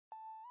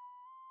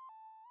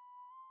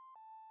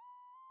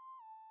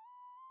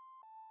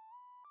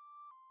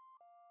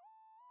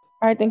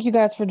All right, thank you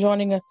guys for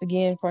joining us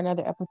again for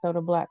another episode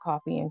of Black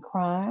Coffee and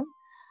Crime.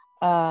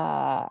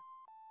 Uh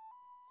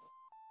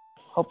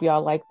Hope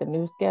y'all like the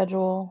new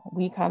schedule.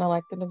 We kind of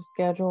like the new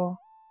schedule.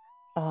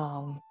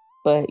 Um,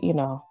 but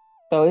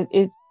so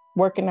it's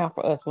working out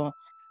for us. Well,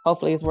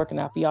 hopefully it's working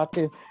out for y'all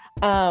too.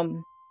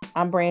 Um,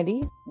 I'm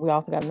Brandy. We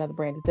also got another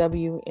Brandy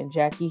W and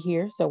Jackie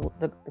here. So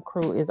the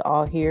crew is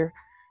all here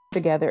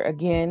together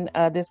again.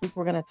 This week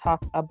we're gonna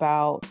talk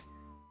about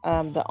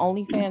the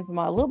OnlyFans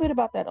model, a little bit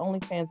about that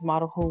OnlyFans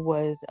model who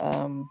was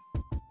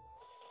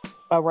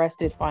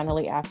arrested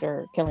finally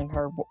after killing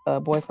her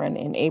boyfriend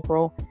in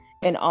April,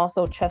 and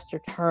also Chester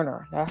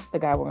Turner. That's the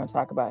guy we're going to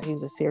talk about. He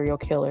was a serial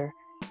killer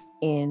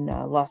in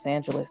Los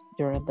Angeles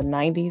during the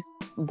 90s,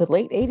 the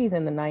late 80s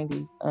and the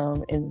 90s.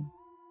 And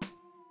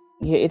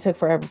yeah, it took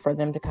forever for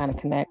them to kind of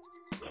connect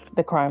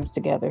the crimes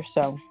together.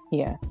 So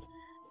yeah.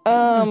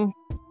 Um,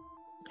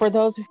 for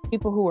those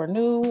people who are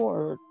new,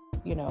 or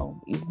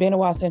it's been a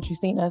while since you've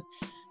seen us,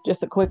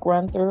 just a quick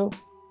run through.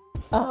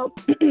 Um,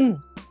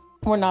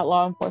 we're not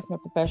law enforcement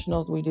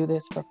professionals. We do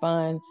this for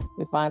fun.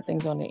 We find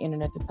things on the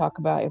internet to talk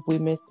about. If we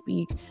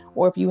misspeak,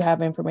 or if you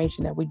have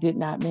information that we did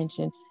not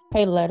mention,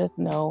 hey, let us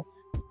know.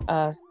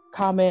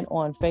 Comment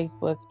on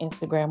Facebook,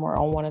 Instagram, or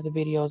on one of the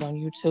videos on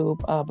YouTube.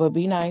 But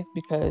be nice,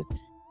 because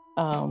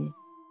um,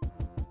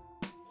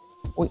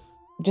 we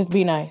just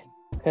be nice,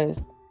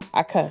 because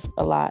I cuss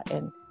a lot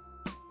and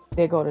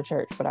they go to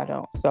church, but I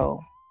don't.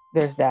 So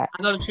there's that.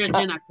 I go to church Uh,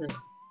 and I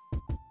cuss.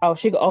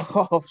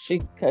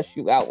 she cuss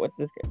you out with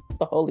the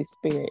Holy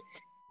Spirit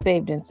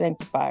saved and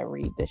sanctified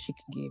read that she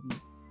can give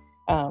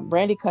you.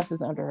 Brandy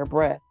cusses under her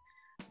breath,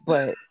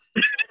 but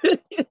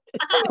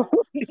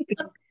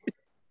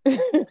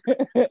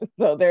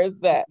so there's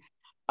that.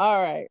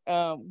 All right.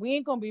 We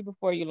ain't gonna be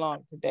before you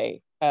long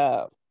today.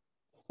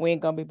 We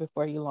ain't gonna be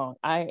before you long.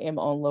 I am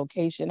on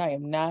location. I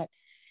am not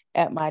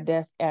at my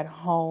desk at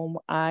home.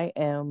 I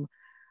am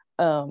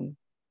um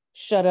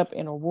shut up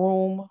in a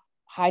room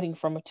hiding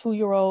from a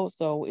 2-year-old.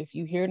 So if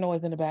you hear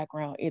noise in the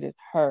background, it is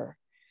her.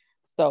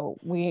 So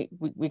we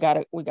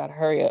gotta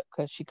hurry up,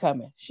 because she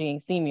coming. She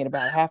ain't seen me in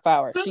about a half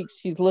hour.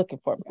 She's looking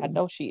for me. I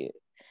know she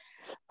is.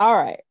 All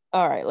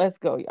right, let's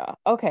go, y'all.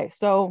 Okay,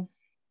 so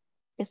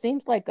it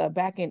seems like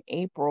back in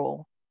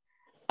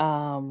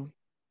um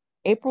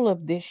April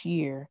of this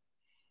year,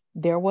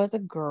 there was a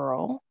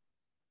girl,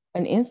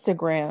 an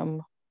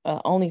Instagram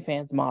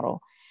OnlyFans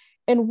model.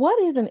 And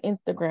what is an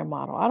Instagram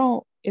model? I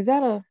don't. Is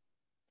that an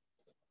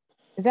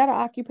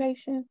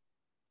occupation?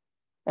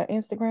 An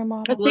Instagram I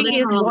model? Well, think they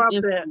it's call them more of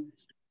an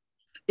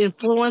influencers.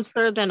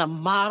 influencer than a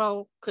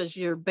model because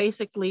you're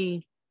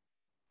basically,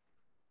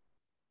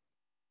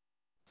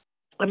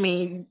 I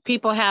mean,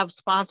 people have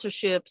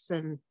sponsorships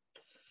and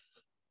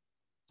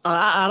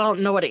I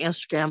don't know what an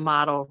Instagram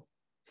model,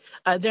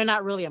 they're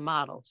not really a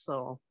model.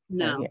 So,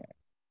 No.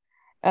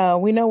 Yeah.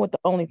 We know what the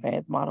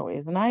OnlyFans model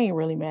is, and I ain't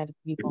really mad at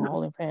the people on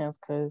OnlyFans,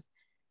 because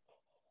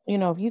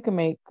if you can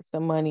make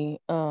some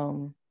money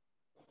showing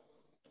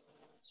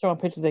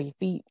pictures of your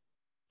feet,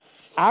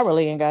 I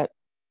really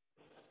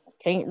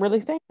can't really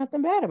say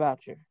nothing bad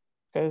about you,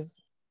 because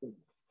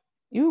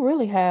you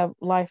really have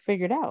life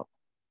figured out.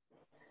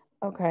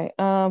 Okay.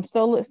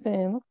 So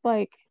listen, looks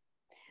like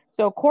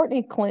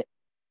Courtney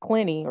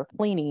Clenny, or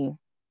Cleany,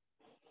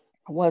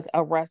 was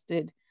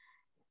arrested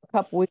a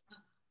couple weeks.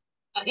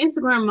 An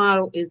Instagram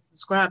model is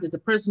described as a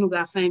person who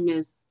got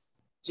famous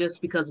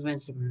just because of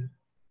Instagram.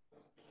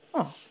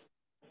 Oh,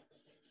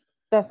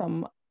 that's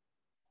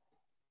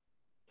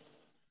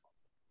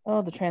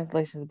oh, the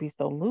translations be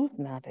so loose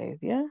nowadays.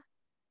 Yeah,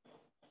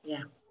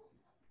 Yeah.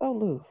 so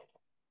loose.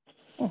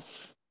 Hmm.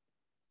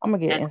 I'm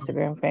gonna get Exactly.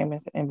 Instagram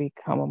famous and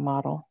become a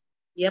model.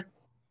 Yep.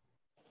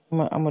 I'm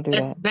gonna do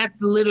That's that.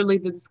 that's literally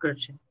the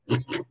description. I'll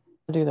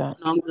do that.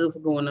 I'm good for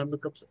going to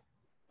look up.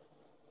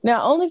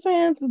 Now,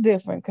 OnlyFans is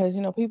different, because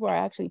people are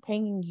actually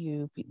paying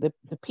you. The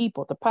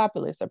people, the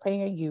populace, are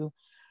paying you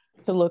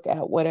to look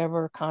at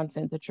whatever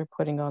content that you're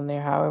putting on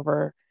there,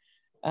 however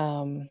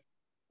um,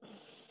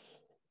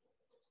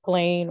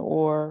 plain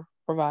or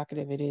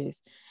provocative it is.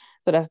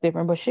 So that's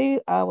different. But she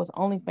was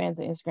OnlyFans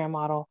and Instagram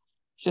model.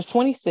 She's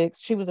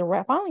 26. She was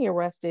finally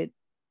arrested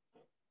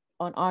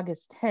on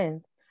August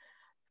 10th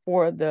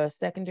for the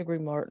second degree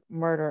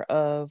murder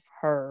of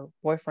her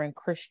boyfriend,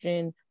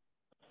 Christian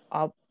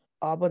Al-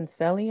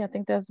 Alboncelli. I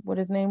think that's what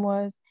his name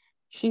was.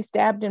 She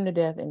stabbed him to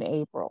death in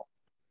April,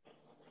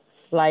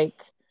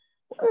 like,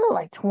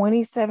 like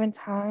 27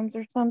 times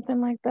or something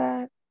like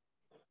that.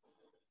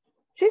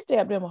 She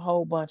stabbed him a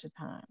whole bunch of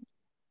times.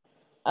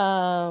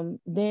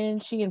 Then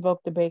she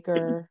invoked the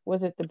Baker,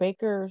 was it the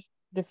Baker's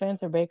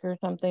defense, or Baker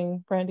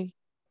something, Brandy?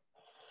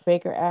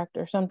 Baker Act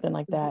or something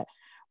like that,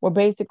 where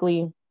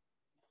basically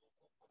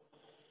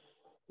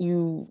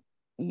you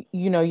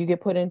you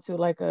get put into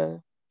like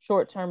a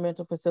short-term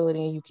mental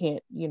facility, and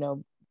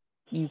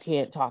you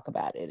can't talk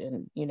about it,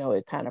 and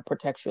it kind of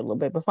protects you a little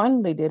bit. But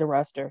finally they did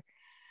arrest her.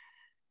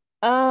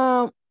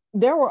 Um,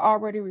 there were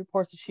already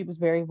reports that she was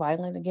very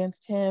violent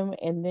against him,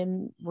 and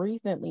then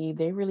recently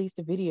they released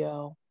a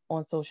video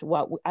on social.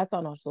 Well, I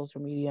thought on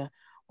social media,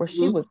 where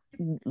she was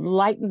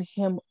lighting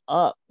him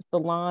up,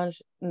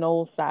 Solange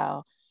Knowles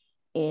style,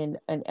 in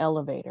an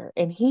elevator.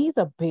 And he's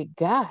a big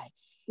guy.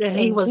 And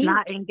he And was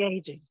not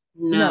engaging.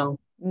 no, No.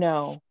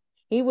 no.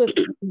 He was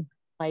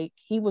like,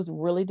 he was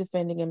really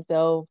defending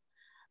himself.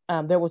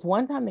 There was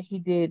one time that he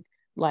did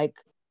like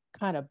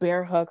kind of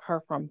bear hug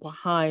her from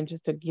behind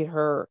just to get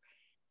her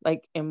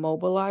like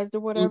immobilized or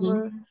Mm-hmm.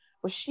 whatever.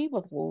 But she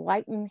was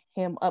lighting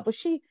him up. But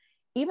she,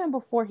 even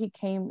before he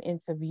came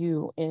into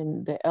view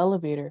in the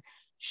elevator,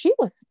 she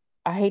was,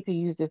 I hate to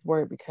use this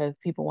word because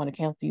people want to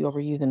cancel you over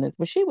using this,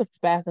 but she was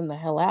spazzing the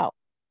hell out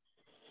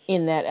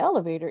in that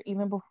elevator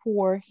even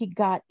before he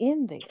got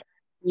in there.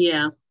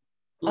 Yeah.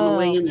 On the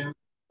way Um, in there.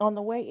 on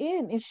the way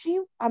in. And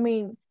she, I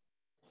mean,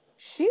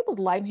 she was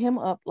lighting him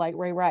up like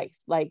Ray Rice.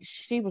 Like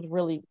she was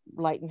really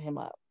lighting him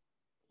up.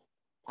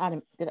 I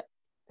didn't did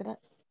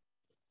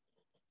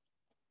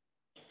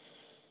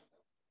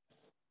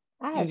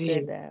I You had said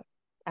did. that.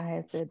 I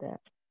had said that.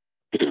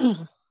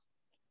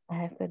 I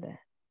had said that.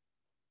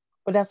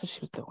 But that's what she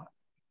was doing.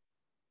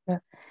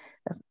 That-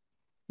 that's,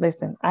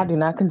 listen, I do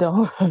not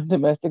condone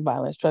domestic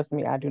violence. Trust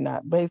me, I do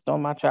not. Based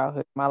on my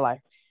childhood, my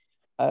life,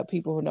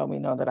 people who know me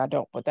know that I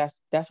don't. But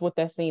that's what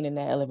that scene in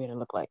that elevator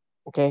looked like.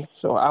 Okay,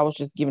 so I was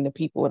just giving the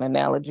people an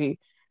analogy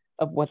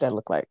of what that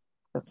looked like.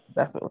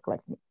 That's what it looked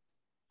like to me.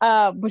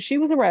 But she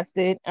was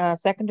arrested,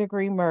 second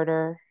degree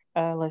murder.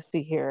 Let's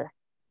see here.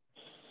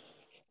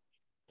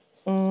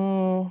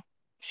 Mm,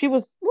 she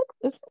was look.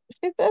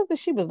 She says that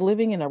she was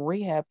living in a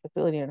rehab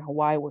facility in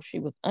Hawaii where she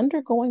was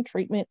undergoing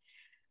treatment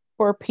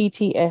for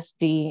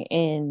PTSD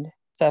and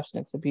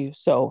substance abuse.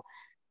 So,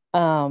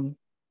 um,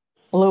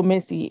 little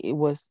Missy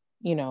was,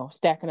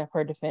 stacking up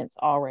her defense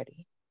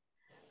already.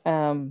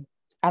 Um,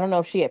 I don't know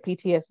if she had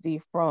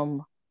PTSD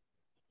from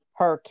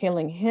her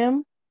killing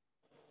him.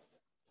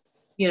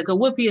 Yeah, because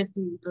what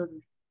PSD?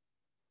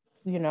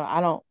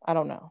 I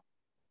don't know.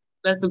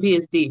 That's the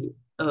PSD.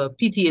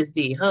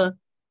 PTSD. Her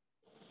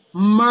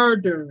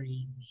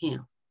murdering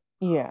him.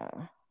 Yeah.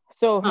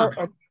 So Huh.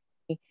 her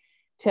attorney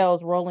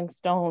tells Rolling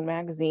Stone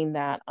magazine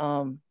that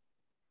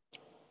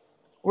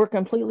we're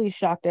completely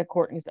shocked at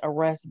Courtney's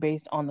arrest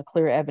based on the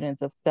clear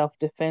evidence of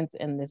self-defense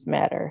in this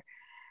matter.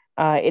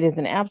 It is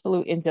an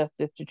absolute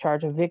injustice to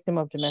charge a victim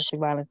of domestic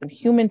violence and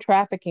human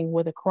trafficking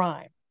with a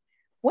crime.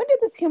 When did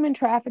this human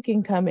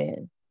trafficking come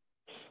in?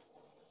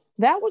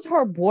 That was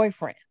her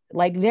boyfriend.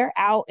 Like they're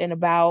out and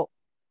about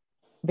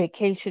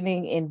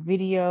vacationing in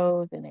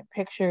videos and in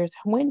pictures.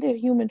 When did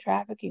human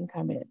trafficking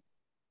come in?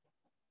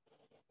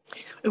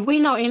 If we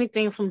know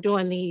anything from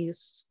doing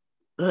these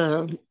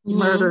Mm-hmm.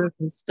 murders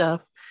and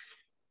stuff,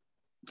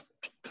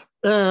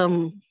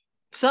 um,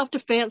 self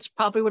defense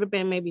probably would have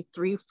been maybe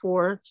 3,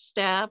 4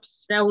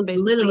 stabs, That was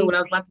literally basically what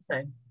I was about to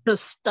say. to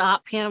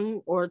stop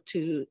him or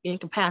to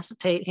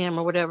incapacitate him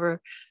or whatever.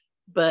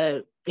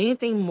 But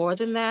anything more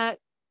than that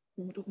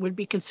would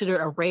be considered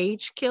a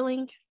rage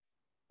killing.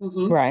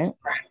 Mm-hmm. Right.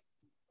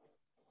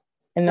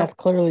 And Yep.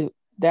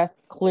 that's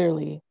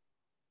clearly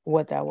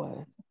what that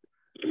was.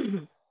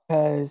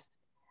 Because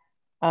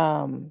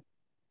um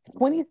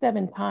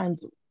 27 times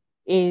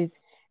is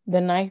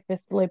the knife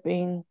is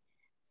slipping,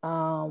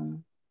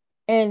 um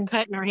and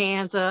Cutting her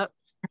hands up.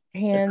 The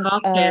hands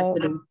cough up,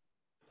 cassidy.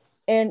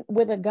 and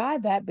with a guy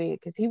that big,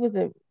 because he was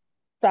a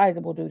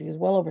sizable dude, he was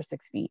well over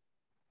 6 feet.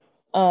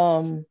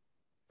 um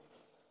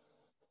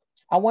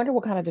I wonder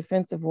what kind of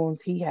defensive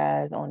wounds he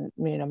has on,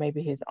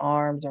 maybe his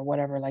arms or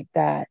whatever like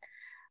that.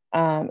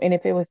 And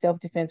if it was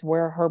self-defense,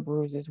 where are her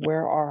bruises?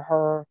 Where are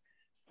her,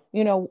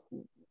 you know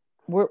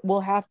we'll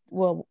have,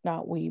 well,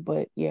 not we,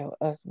 but yeah,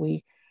 us,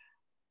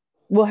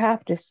 we'll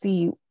have to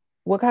see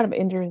what kind of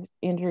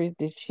injuries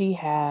did she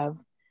have.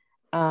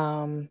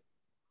 um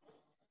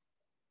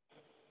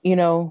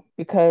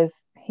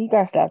because he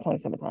got stabbed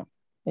 27 times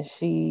and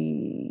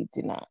she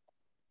did not.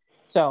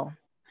 So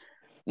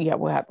yeah,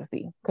 we'll have to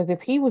see. Because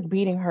if he was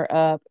beating her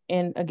up,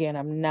 and again,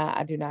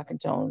 I do not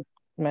condone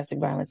domestic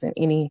violence in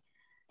any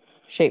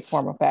shape,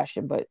 form, or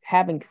fashion, but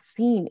having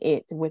seen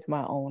it with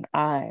my own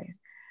eyes,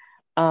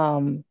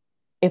 um,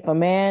 if a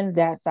man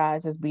that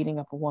size is beating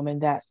up a woman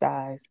that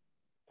size,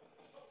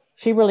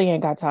 she really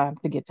ain't got time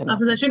to get to I was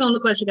like, nothing. she gonna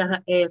look like she got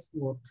her ass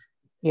whooped.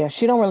 Yeah,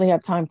 she don't really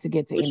have time to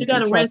get to When she anything.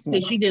 got Trust arrested,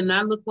 me. she did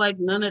not look like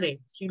none of that.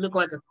 She looked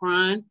like a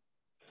crying,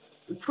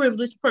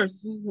 privileged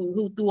person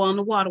who threw on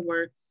the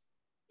waterworks.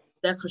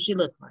 That's what she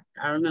looked like.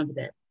 I remember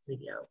that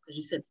video because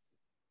you said,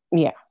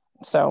 Yeah.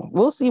 So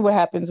we'll see what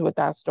happens with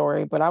that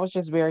story. But I was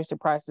just very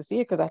surprised to see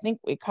it because I think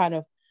we kind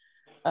of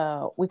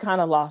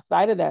lost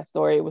sight of that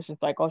story. It was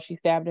just like, oh, she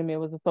stabbed him. It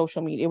was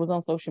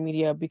on social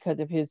media because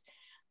of his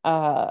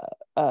uh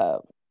uh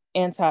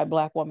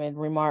anti-black woman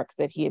remarks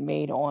that he had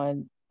made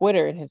on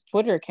Twitter and his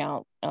Twitter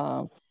account,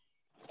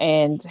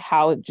 and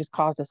how it just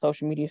caused a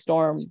social media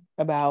storm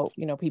about,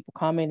 people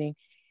commenting,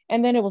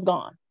 and then it was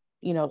gone.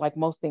 Like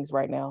most things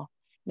right now,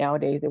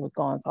 nowadays it was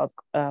gone. So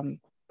I was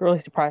really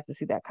surprised to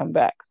see that come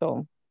back.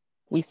 So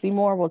we see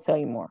more, we'll tell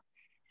you more.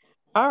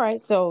 All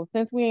right, so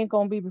since we ain't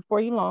gonna be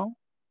before you long,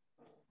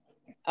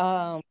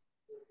 um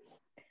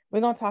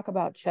we're gonna talk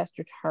about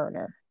Chester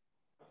Turner.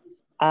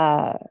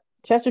 Uh,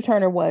 Chester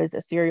Turner was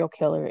a serial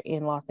killer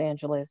in Los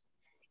Angeles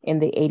in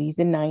the 80s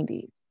and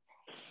 90s.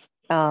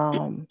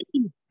 Um,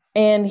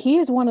 and he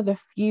is one of the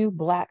few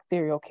Black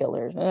serial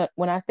killers.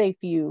 When I say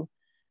few,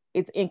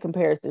 it's in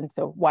comparison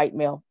to white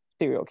male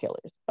serial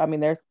killers. I mean,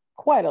 there's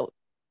quite a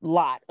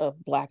lot of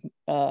Black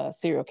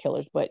serial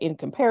killers, but in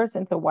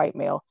comparison to white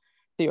male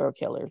serial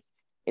killers,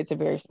 it's a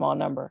very small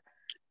number.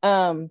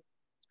 Um,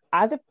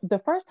 the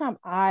first time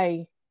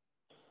I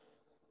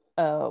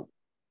uh,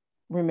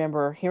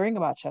 remember hearing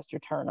about Chester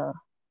Turner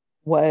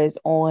was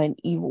on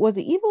Evil. Was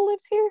it Evil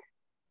Lives Here,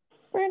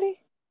 Brandy?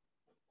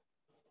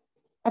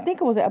 I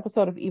think it was an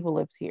episode of Evil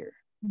Lives Here.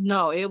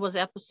 No, it was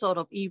episode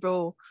of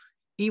Evil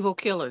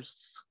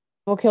Killers.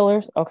 Evil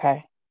Killers.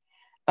 Okay.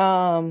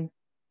 Um,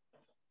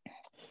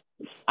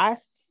 I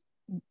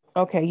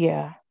okay,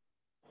 yeah,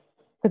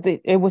 because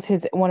it was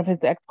his one of his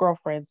ex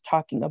girlfriends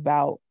talking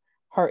about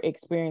her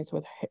experience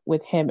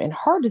with him and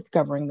her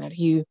discovering that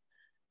he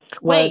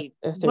was Wait,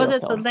 a was serial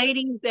it the killer.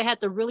 lady that had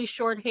the really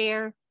short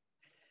hair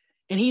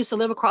and he used to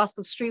live across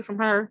the street from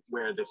her?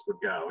 Where this would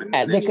go.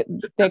 And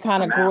They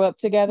kind of grew up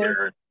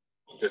together.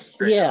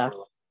 Yeah,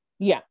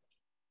 Yeah,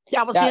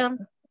 that was that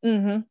him.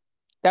 mm-hmm,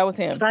 that was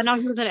Because him. I know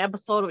he was in an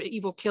episode of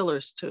Evil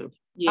Killers too.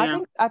 Yeah.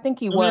 I think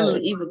he I remember the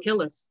was. Evil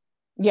Killers.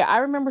 Yeah, I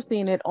remember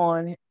seeing it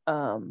on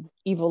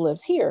Evil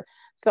Lives Here.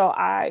 So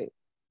I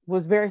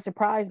was very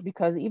surprised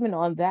because even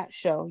on that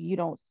show, you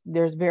don't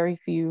there's very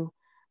few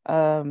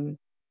um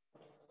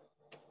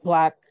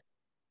Black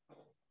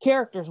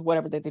characters,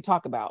 whatever that they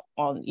talk about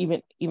on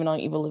even on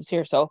Evil Lives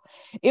Here. So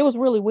it was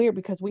really weird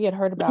because we had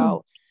heard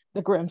about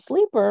the Grim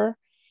Sleeper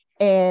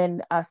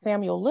and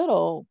Samuel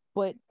Little,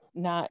 but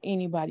not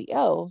anybody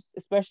else,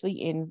 especially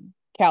in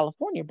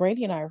California.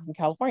 Brady and I are from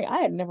California.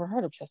 I had never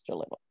heard of Chester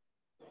Little.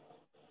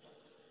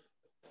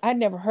 I'd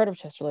never heard of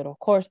Chester Little. Of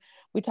course,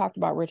 we talked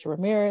about Richard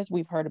Ramirez.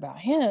 We've heard about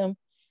him.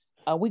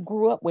 We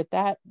grew up with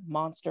that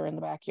monster in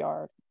the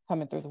backyard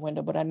coming through the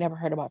window, but I never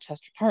heard about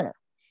Chester Turner.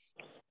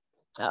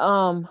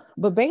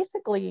 But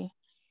basically,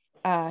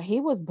 he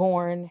was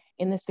born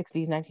in the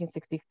 60s,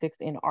 1966,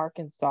 in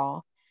Arkansas.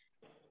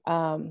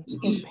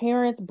 His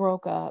parents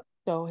broke up,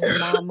 so his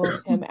mom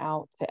moved him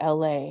out to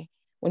LA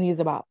when he was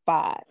about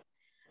 5.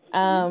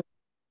 Um,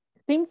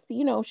 Seems,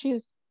 she's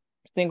a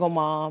single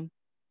mom.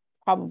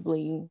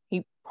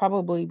 He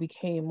probably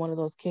became one of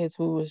those kids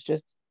who was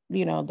just,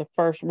 the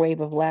first wave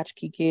of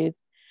latchkey kids.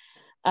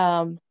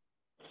 Um,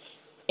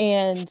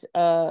 and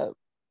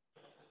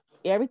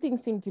Everything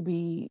seemed to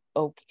be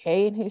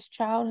okay in his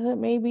childhood,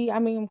 maybe. I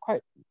mean,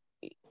 quite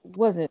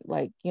wasn't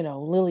like,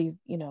 lilies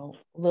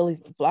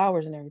and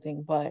flowers and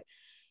everything, but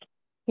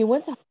he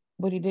went to,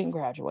 but he didn't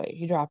graduate.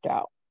 He dropped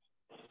out.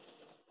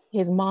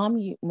 His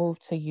mom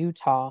moved to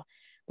Utah,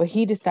 but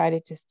he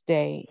decided to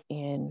stay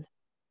in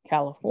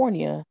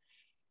California.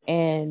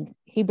 And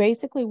he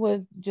basically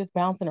was just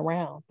bouncing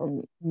around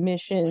from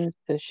missions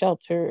to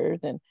shelters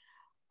and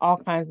all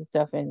kinds of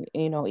stuff, and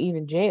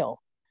even jail.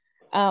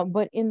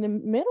 But in the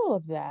middle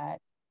of that,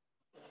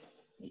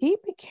 he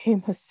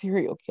became a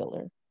serial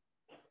killer,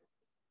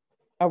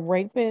 a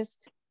rapist,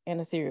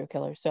 and a serial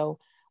killer. So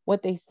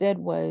what they said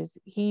was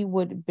he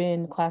would have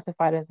been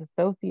classified as a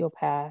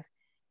sociopath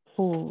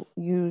who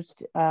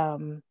used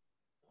the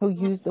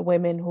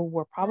women who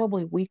were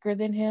probably weaker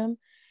than him,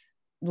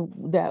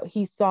 that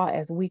he saw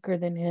as weaker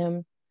than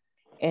him,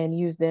 and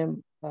used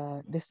them,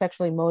 the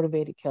sexually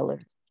motivated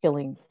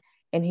killings,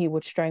 and he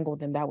would strangle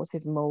them. That was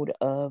his mode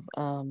of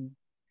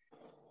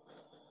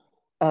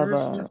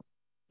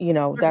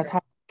that's how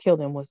he killed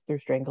them, was through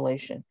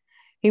strangulation.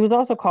 He was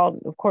also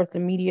called, of course, the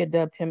media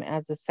dubbed him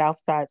as the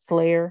South Side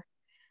Slayer.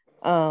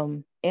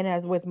 And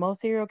as with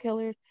most serial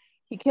killers,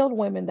 he killed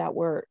women that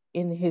were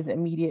in his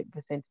immediate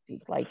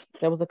vicinity. Like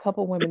there was a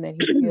couple women that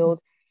he killed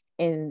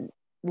and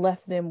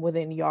left them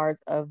within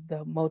yards of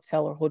the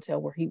motel or hotel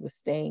where he was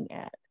staying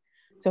at.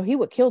 So he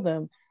would kill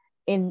them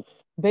in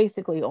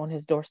basically on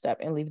his doorstep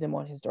and leave them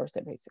on his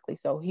doorstep, basically.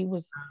 So he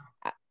was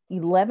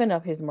 11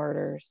 of his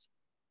murders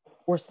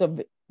were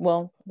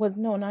was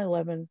no, not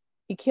 11.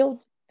 He killed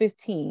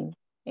 15,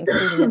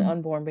 including an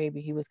unborn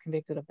baby. He was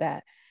convicted of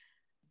that.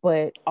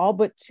 But all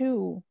but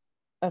 2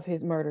 of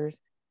his murders,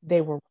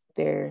 they were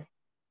there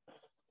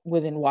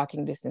within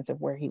walking distance of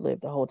where he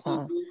lived the whole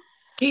time. Mhm.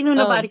 He knew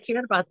nobody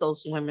cared about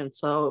those women,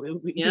 so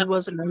he Yep.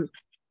 wasn't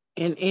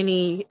in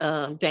any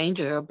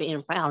danger of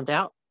being found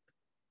out.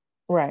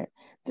 Right.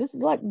 Just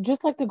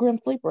like the Grim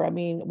Sleeper. I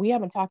mean, we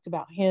haven't talked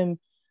about him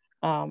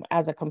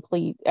as a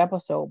complete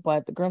episode,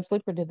 but the Grim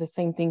Sleeper did the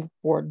same thing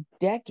for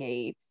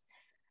decades.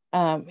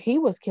 He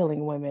was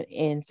killing women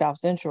in South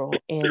Central,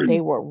 and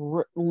they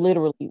were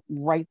literally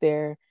right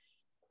there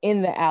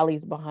in the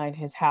alleys behind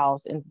his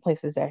house and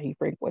places that he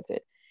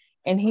frequented.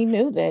 And he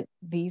knew that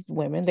these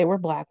women, they were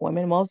Black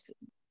women.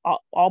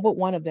 All but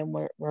one of them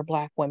were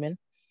Black women.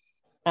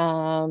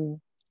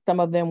 Some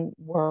of them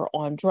were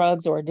on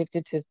drugs or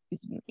addicted to,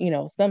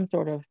 some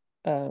sort of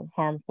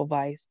harmful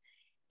vice.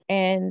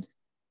 And,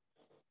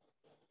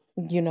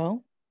 you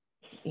know,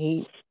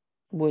 he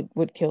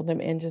would kill them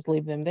and just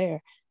leave them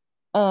there.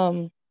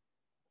 Um,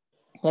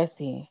 let's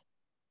see.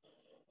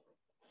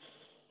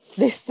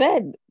 They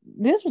said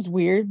this was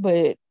weird,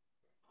 but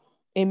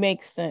it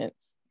makes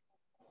sense.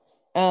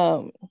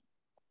 Um,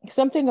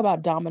 Something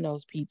about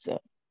Domino's Pizza.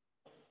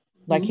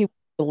 Like he Mhm. was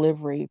a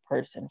delivery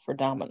person for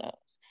Domino's.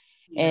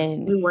 Yeah,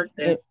 And we worked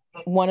there. it,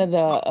 one of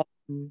the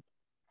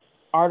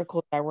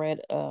articles I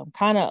read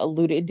kind of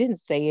alluded, it didn't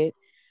say it,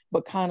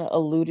 but kind of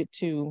alluded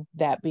to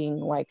that being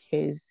like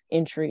his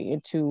entry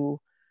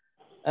into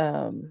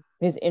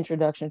his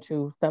introduction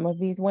to some of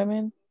these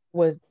women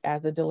was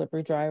as a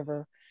delivery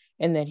driver,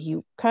 and that he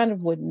kind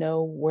of would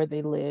know where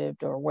they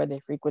lived or where they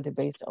frequented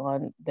based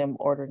on them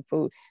ordering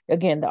food.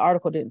 Again, the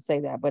article didn't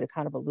say that, but it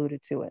kind of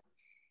alluded to it.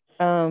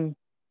 Um,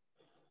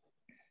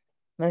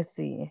 let's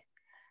see.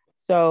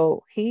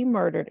 So he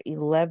murdered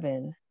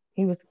 11.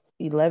 He was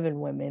 11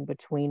 women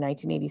between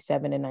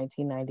 1987 and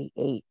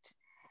 1998.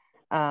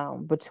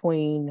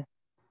 Between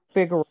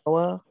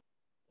Figueroa,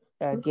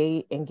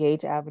 Gate and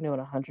Gage Avenue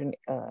and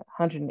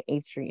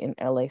 108th Street in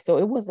LA. So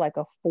it was like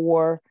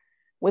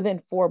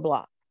within 4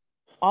 blocks.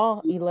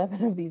 All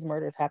 11 of these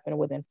murders happened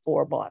within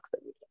 4 blocks of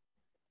each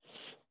other.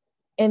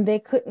 And they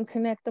couldn't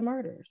connect the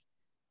murders.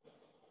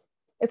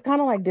 It's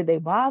kind of like, did they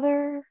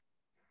bother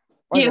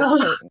or Yeah, they I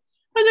couldn't?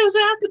 was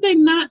how could they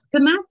not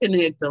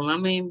connect them? I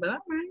mean, but all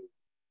right.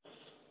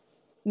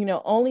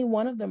 Only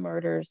one of the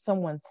murders,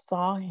 someone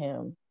saw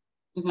him.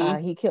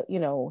 Mm-hmm.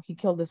 He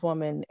killed this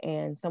woman,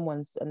 and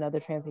another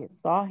transient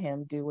saw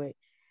him do it.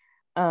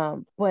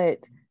 But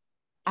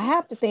I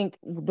have to think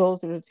those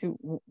are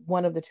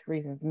one of the two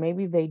reasons.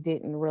 Maybe they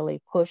didn't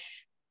really push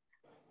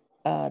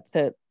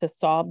to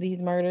solve these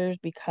murders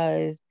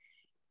because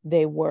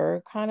they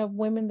were kind of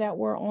women that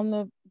were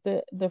on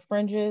the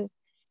fringes.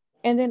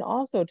 And then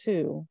also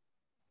too,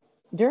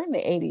 during the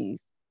 80s,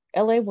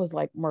 LA was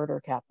like murder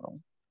capital.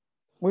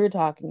 We're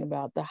talking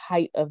about the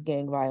height of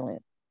gang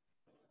violence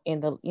in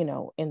the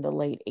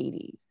late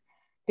 80s.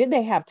 Did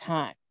they have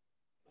time,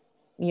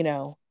 you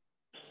know,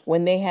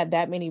 when they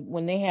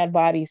had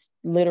bodies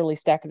literally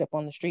stacked up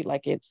on the street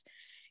like it's,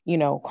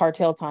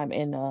 cartel time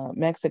in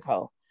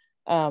Mexico.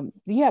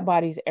 You had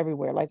bodies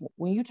everywhere. Like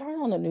when you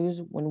turn on the news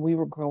when we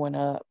were growing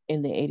up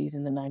in the 80s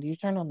and the 90s, you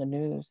turn on the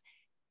news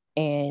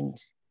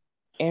and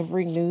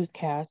every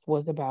newscast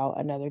was about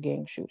another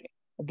gang shooting,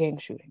 a gang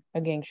shooting,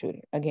 a gang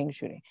shooting, a gang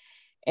shooting.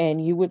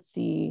 And you would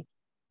see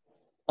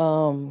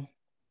um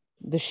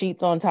the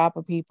sheets on top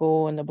of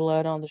people and the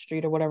blood on the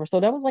street or whatever. So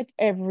that was like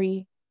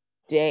every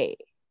day.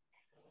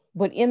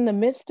 But in the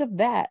midst of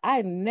that, I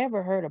had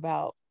never heard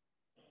about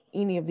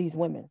any of these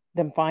women,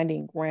 them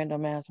finding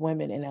random ass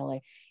women in LA.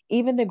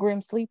 Even the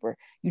Grim Sleeper,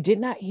 you did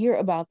not hear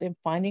about them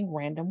finding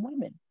random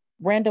women,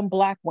 random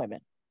Black women.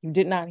 You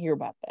did not hear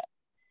about that.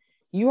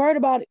 You heard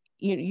about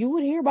you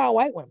would hear about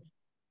white women,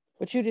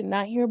 but you did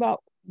not hear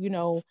about,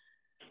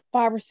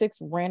 5 or 6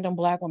 random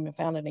Black women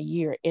found in a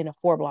year in a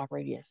 4 block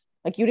radius.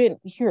 Like you didn't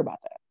hear about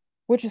that,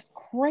 which is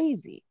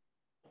crazy.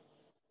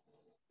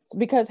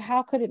 Because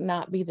how could it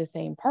not be the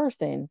same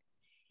person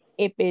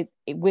if it's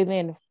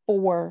within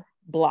 4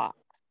 blocks?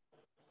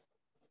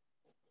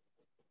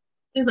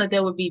 Seems like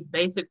that would be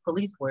basic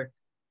police work.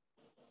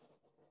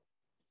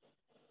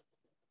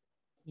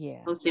 Yeah,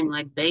 Those seem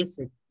like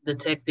basic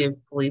detective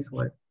police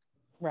work.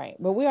 right.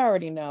 But we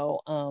already know,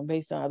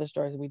 based on other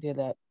stories we did,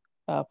 that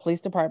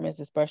police departments,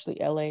 especially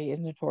LA, is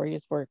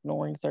notorious for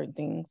ignoring certain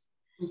things,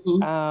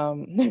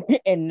 Mm-hmm.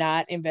 and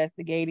not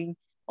investigating,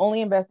 only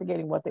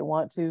investigating what they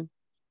want to,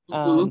 Mm-hmm.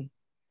 um,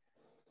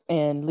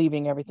 and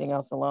leaving everything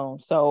else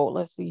alone. So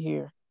let's see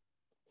here.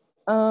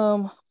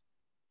 Um,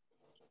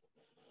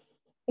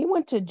 he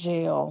went to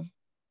jail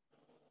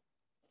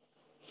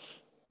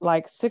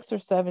like 6 or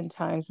 7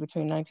 times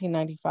between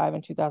 1995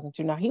 and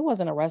 2002. Now, he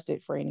wasn't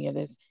arrested for any of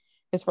this.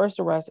 His first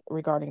arrest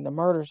regarding the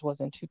murders was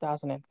in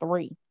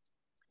 2003.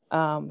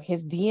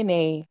 His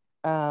DNA,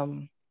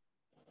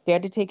 they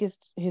had to take his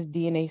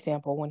DNA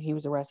sample when he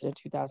was arrested in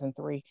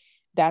 2003.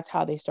 That's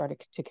how they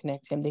started to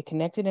connect him. They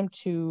connected him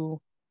to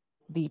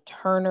the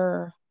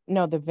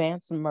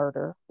Vance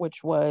murder,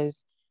 which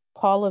was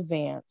Paula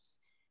Vance.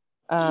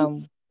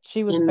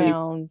 She was And they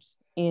found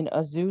in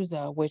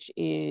Azusa, which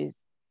is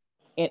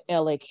in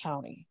LA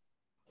County.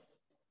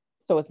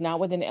 So it's not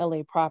within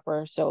LA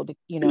proper. So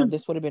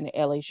this would have been the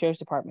LA Sheriff's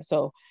Department.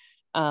 So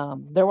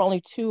there were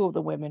only 2 of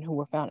the women who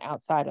were found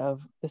outside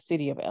of the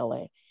city of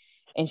LA,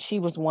 and she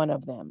was one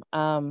of them.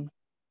 And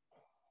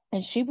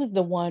she was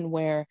the one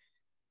where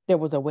there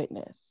was a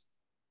witness.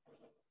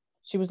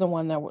 She was the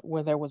one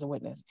where there was a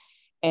witness,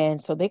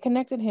 and so they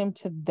connected him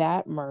to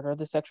that murder,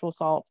 the sexual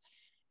assault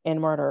and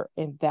murder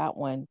in that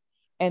one,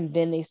 and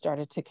then they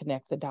started to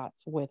connect the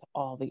dots with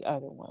all the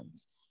other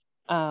ones.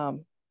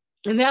 Um,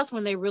 And that's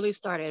when they really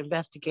started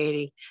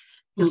investigating.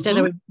 Instead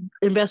mm-hmm. of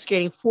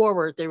investigating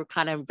forward, they were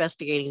kind of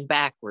investigating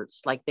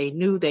backwards. Like they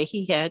knew that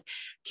he had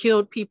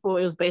killed people.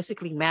 It was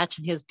basically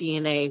matching his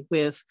DNA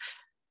with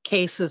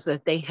cases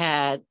that they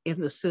had in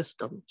the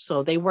system.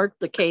 So they worked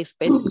the case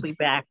basically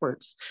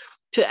backwards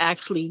to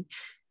actually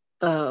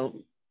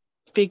um,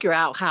 figure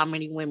out how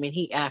many women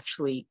he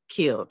actually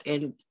killed.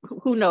 And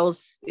who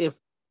knows if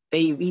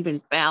they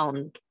even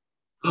found,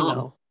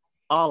 Oh,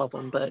 all of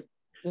them. But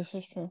this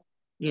is true.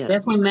 Yeah.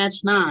 Definitely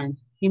matched nine.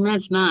 He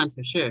matched nine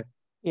for sure.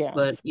 Yeah.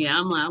 But yeah,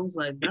 I'm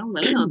like,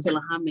 you don't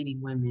tell how many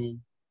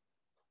women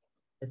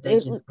that they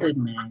It, just could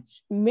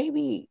match.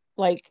 maybe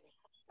like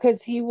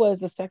because he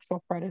was a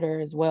sexual predator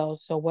as well.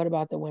 So what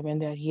about the women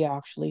that he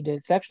actually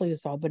did sexually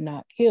assault but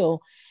not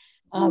kill?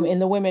 Mhm.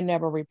 And the women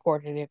never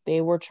reported if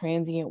they were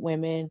transient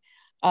women.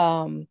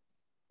 Um,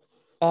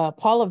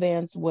 Paula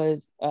Vance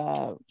was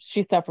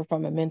she suffered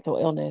from a mental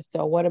illness.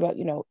 So what about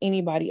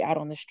anybody out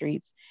on the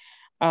streets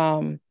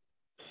um,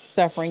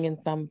 suffering in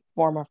some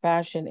form or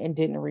fashion and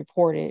didn't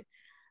report it?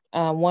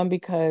 One,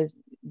 because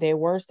they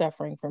were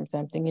suffering from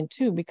something, and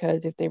two,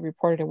 because if they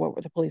reported it, what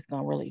were the police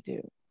gonna really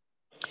do?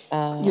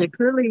 Yeah, Um,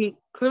 clearly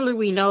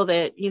we know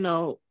that,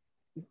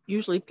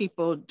 usually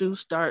people do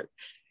start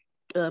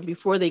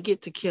before they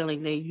get to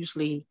killing, they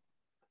usually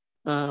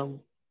um,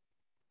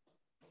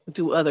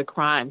 do other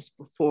crimes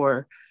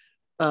before.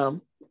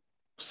 Um,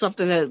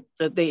 Something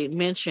that they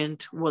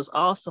mentioned was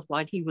also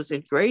when he was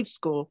in grade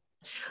school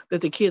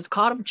that the kids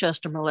called him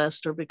Chester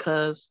Molester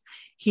because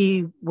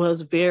he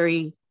was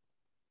very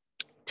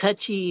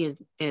touchy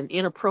and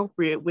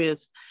inappropriate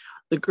with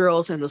the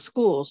girls in the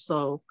school.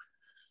 So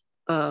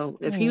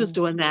if he was hmm,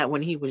 doing that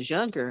when he was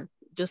younger,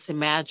 just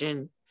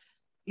imagine,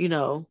 you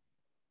know,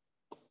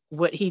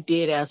 what he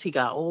did as he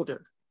got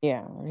older.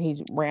 yeah,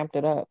 he ramped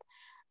it up.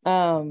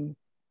 Um,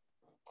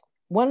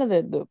 one of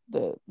the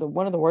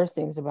one of the worst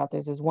things about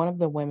this is one of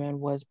the women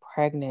was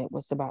pregnant,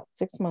 was about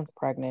 6 months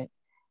pregnant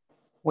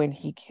when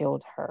he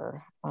killed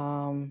her.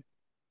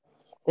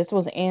 This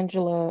was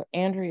Andrea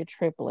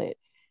Triplett.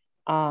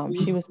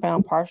 She was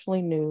found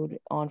partially nude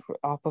on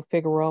off of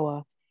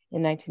Figueroa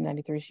in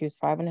 1993. She was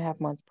 5.5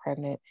 months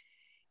pregnant,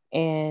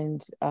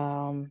 and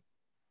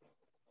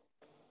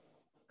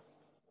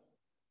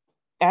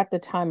at the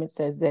time it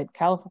says that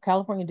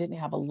California didn't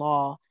have a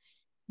law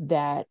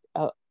that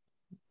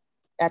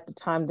at the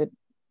time that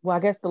well, I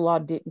guess the law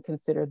didn't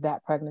consider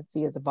that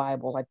pregnancy as a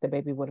viable, like the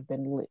baby would have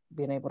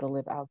been able to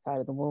live outside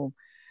of the womb.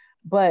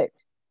 But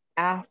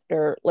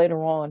after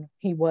later on,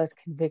 he was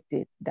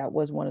convicted. That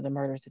was one of the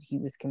murders that he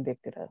was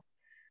convicted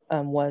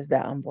of. Was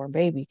that unborn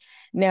baby?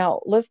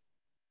 Now let's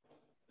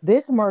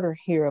this murder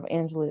here of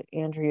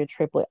Andrea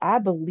Triplett. I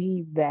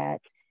believe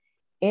that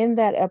in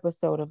that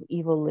episode of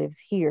Evil Lives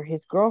Here,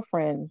 his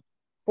girlfriend,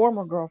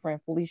 former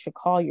girlfriend Felicia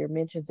Collier,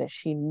 mentions that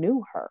she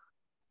knew her.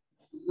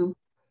 Mhm.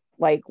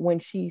 Like when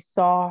she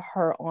saw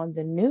her on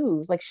the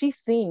news, like she's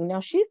seeing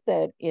now. She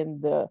said in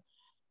the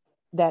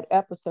that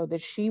episode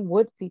that she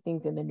would see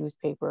things in the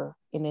newspaper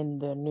and in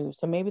the news.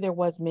 So maybe there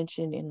was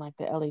mention in like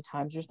the LA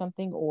Times or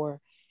something, or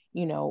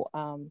you know,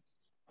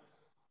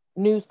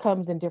 news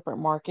comes in different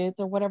markets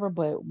or whatever.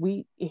 But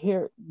we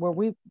here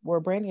where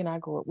Brandy and I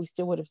grew up, we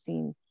still would have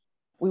seen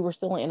we were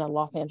still in a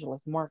Los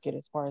Angeles market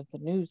as far as the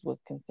news was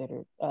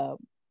considered.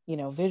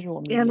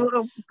 Visual And media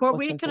for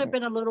was we could have considered.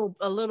 been a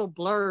little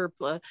blurb.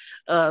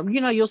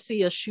 You'll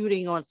see a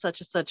shooting on such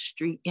and such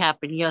street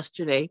happened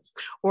yesterday,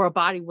 or a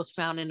body was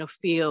found in a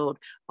field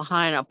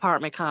behind an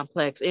apartment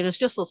complex, and it's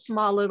just a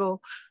small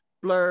little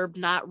blurb,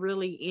 not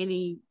really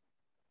any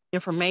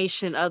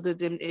information other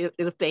than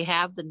if they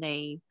have the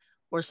name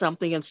or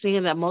something. And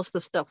seeing that most of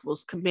the stuff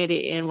was committed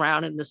in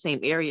around in the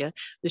same area,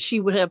 that she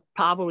would have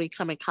probably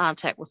come in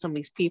contact with some of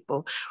these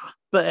people.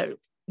 But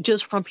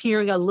just from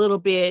hearing a little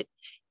bit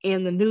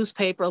in the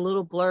newspaper, a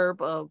little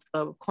blurb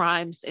of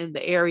crimes in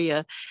the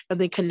area, and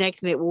then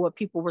connecting it with what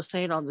people were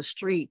saying on the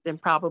street, then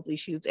probably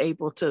she was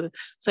able to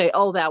say,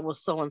 "Oh, that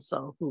was so and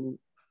so who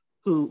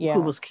Yeah.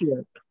 was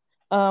killed."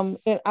 And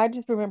I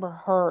just remember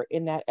her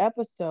in that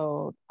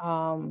episode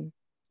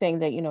saying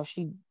that,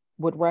 she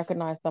would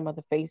recognize some of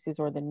the faces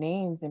or the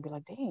names and be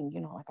like, dang,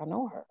 like I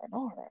know her,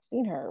 I've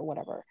seen her or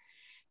whatever.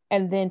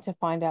 And then to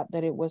find out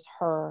that it was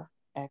her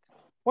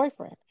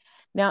ex-boyfriend.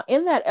 Now,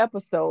 in that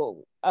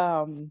episode,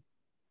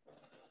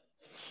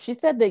 she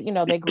said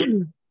that, they grew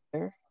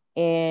together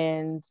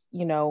and,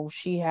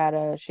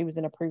 she was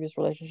in a previous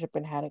relationship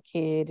and had a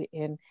kid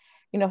and,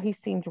 he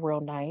seemed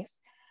real nice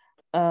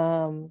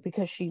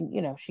because she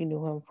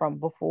knew him from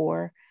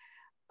before.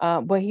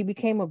 But he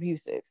became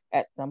abusive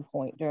at some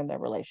point during their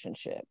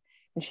relationship.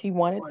 And she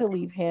wanted to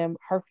leave him.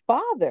 Her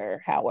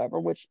father, however,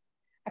 which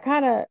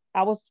I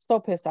was so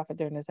pissed off at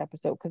during this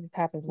episode because it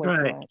happens way too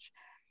Right. much.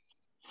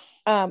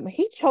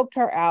 He choked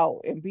her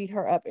out and beat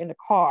her up in the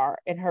car.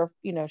 And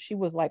she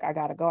was like, I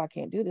gotta go, I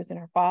can't do this. And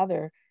her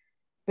father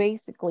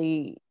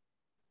basically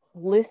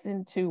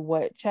listened to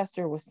what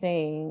Chester was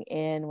saying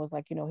and was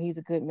like, he's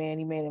a good man,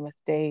 he made a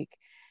mistake,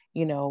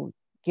 you know,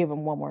 give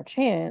him one more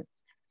chance.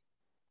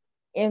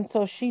 And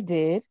so she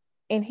did.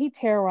 And he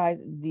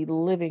terrorized the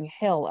living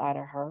hell out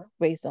of her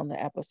based on the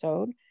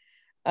episode.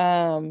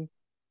 Um,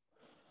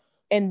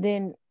 and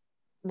then,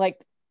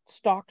 like,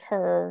 stalked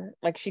her.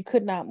 Like, she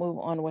could not move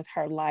on with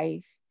her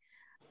life.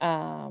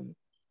 Um,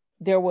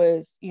 there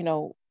was, in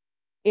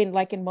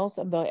most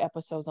of the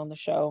episodes on the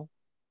show,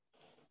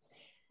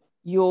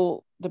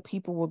 the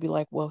people will be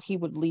like, well, he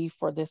would leave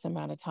for this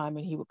amount of time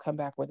and he would come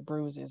back with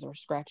bruises or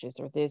scratches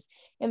or this.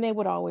 And they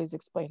would always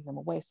explain them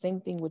away. Same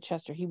thing with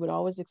Chester. He would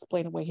always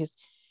explain away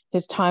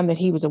his time that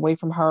he was away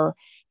from her,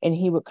 and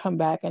he would come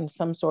back in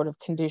some sort of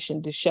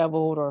condition,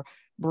 disheveled or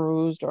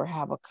bruised or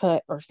have a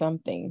cut or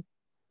something,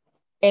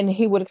 and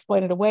he would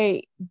explain it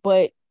away.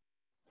 But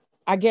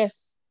I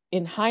guess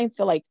in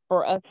hindsight, like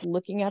for us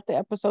looking at the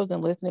episodes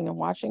and listening and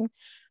watching,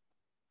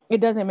 it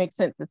doesn't make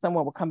sense that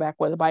someone would come back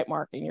with a bite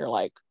mark and you're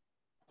like,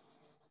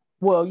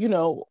 well,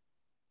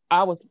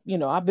 I was,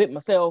 I bit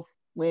myself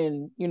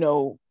when,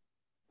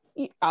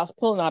 I was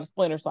pulling out a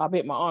splinter, so I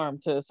bit my arm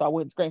so I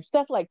wouldn't scream.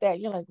 Stuff like that.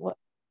 You're like, what?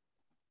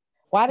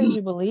 Why did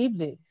you believe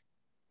this?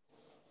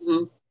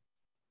 Mm-hmm.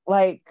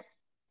 Like,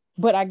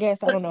 but I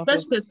guess I don't know if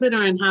Especially it's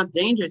considering how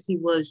dangerous he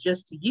was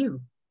just to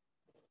you.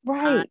 I,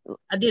 right.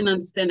 I didn't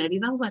understand that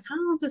either. I was like,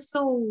 how is it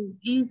so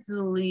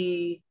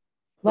easily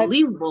Like,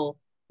 believable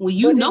when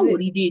you but know is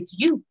what it he did to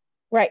you?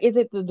 right? Is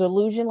it the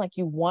delusion? Like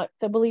you want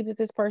to believe that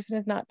this person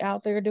is not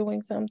out there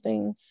doing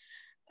something?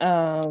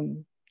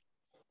 Um,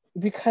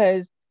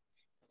 because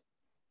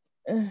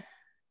uh,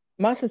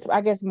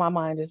 I guess my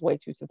mind is way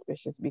too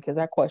suspicious because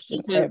I Me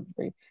question too.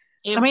 every.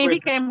 I mean, if he Everything.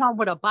 came home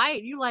with a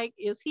bite, you like,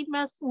 is he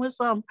messing with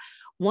some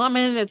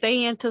woman that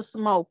they into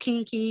some old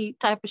kinky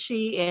type of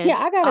shit? Yeah, And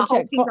I gotta I check.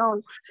 hope he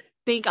don't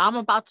think I'm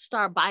about to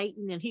start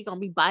biting and he gonna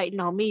be biting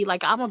on me.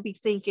 Like I'm gonna be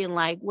thinking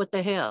like, what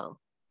the hell?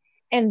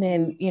 And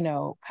then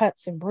Mhm.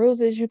 cuts and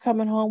bruises. You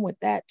coming home with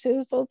that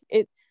too. So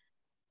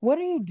what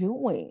are you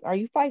doing? Are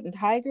you fighting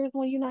tigers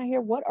when you're not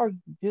here? What are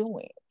you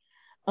doing?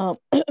 Um,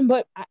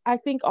 but I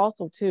think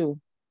also too,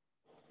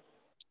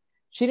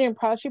 she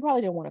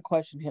probably didn't want to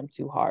question him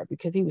too hard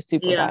because he was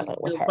super Yeah,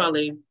 violent with he'll her.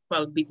 probably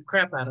beat the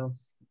crap out of him.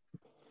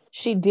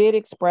 She did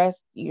express,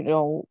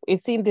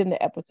 it seemed in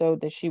the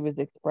episode that she was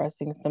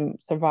expressing some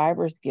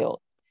survivor's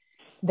guilt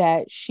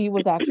that she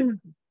was actually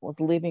was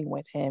living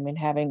with him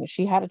and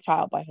she had a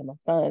child by him, a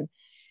son,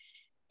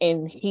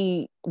 and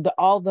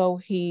although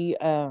he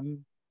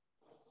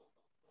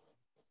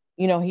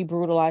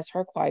brutalized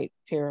her quite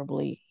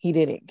terribly, he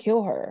didn't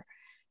kill her.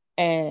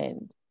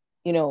 And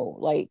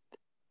like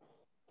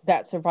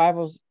that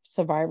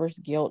survivor's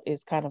guilt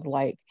is kind of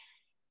like,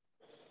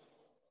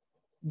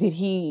 did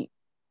he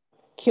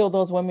kill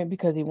those women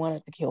because he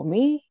wanted to kill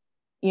me?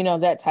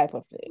 That type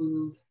of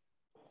thing.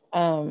 Mm,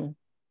 um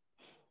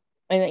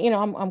and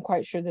I'm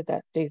quite sure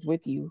that stays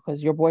with you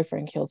because your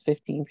boyfriend killed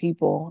 15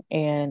 people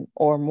and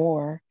or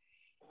more,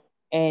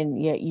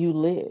 and yet you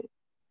live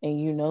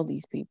and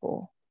these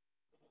people.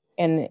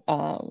 And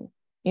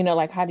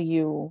like, how do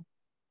you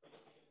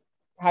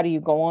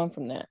go on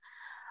from that?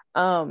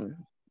 um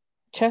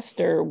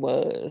Chester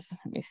was,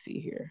 let me see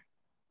here,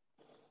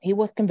 he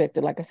was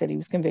convicted. Like I said, he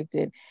was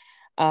convicted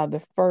of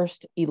the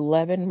first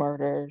 11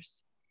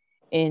 murders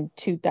in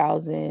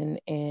 2000.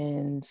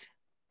 And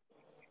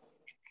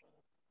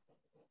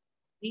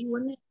he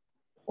wasn't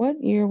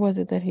what year was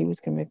it that he was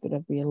convicted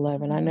of the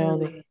 11? I know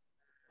that it?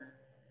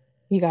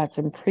 he got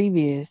some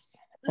previous.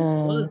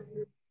 Was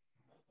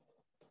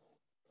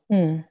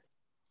Hmm,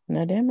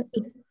 no, damn it,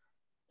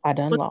 I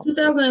done was lost it.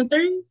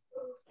 2003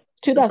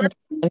 the first 2000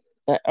 one?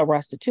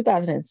 arrested.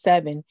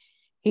 2007,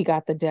 he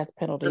got the death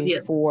penalty Yeah,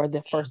 for the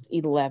yeah. first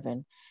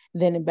 11.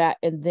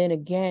 And then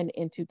again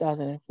in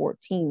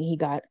 2014, he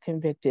got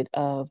convicted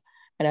of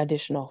an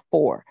additional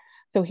 4.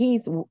 So he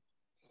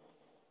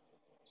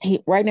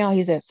right now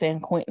he's at San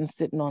Quentin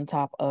sitting on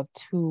top of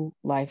 2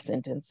 life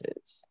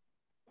sentences.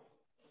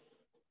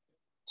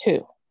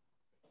 2.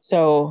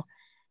 So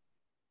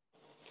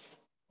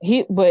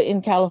but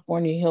in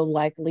California, he'll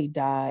likely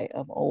die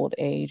of old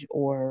age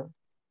or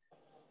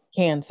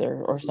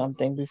cancer or Mhm.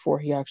 something before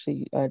he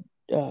actually uh,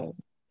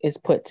 is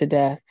put to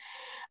death.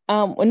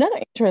 Another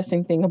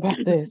interesting thing about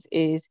this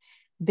is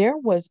there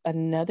was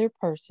another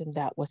person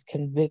that was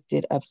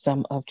convicted of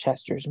some of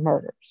Chester's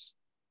murders.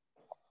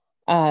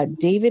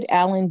 David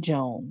Allen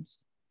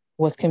Jones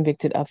was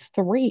convicted of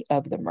 3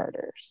 of the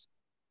murders.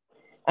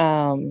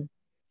 Um,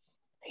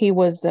 he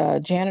was a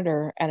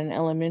janitor at an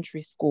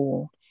elementary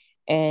school,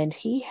 and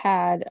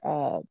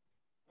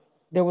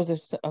there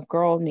was a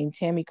girl named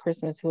Tammy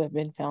Christmas who had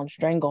been found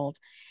strangled.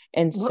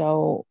 And What,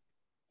 so,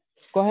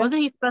 go ahead.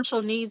 wasn't he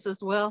special needs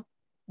as well?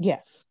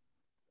 Yes,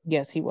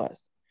 yes, he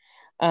was.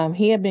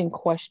 He had been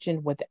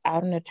questioned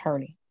without an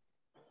attorney.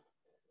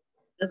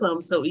 That's why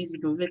I'm so easy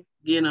to convict,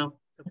 to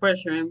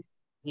pressure him.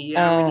 He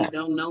already Uh,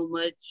 don't know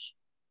much.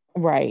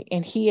 right.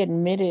 And he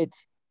admitted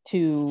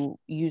to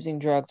using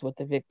drugs with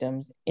the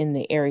victims in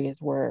the areas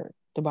where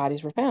the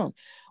bodies were found,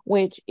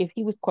 which, if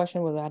he was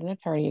questioned without an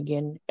attorney,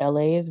 again,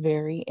 LA is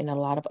and a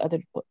lot of other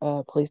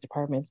police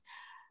departments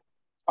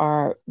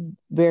are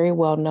very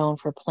well known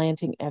for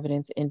planting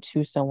evidence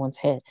into someone's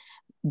head.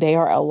 They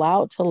are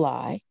allowed to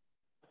lie.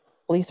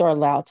 Police are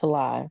allowed to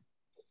lie,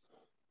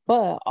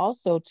 but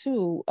also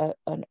too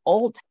an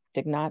old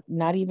tactic,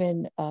 not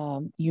even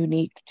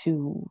unique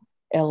to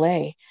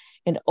LA.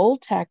 An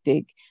old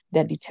tactic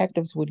that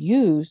detectives would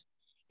use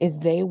is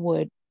they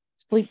would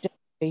sleep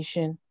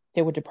deprivation.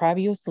 They would deprive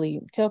you of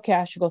sleep. Tell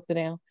Cash to go sit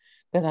down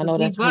because Cause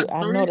he bought I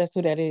know three. that's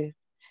who that is.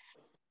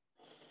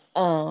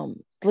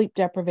 Sleep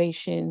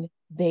deprivation.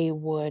 They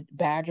would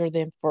badger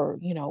them for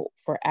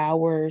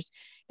hours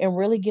and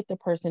really get the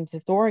person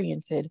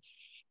disoriented.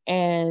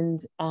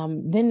 And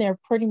then they're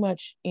pretty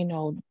much,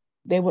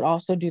 they would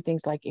also do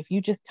things like, if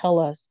you just tell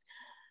us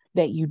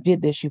that you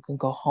did this, you can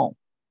go home.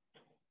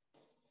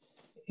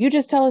 If you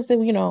just tell us that,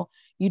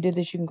 you did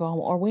this, you can go home,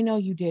 or we know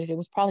you did it. It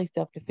was probably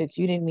self-defense.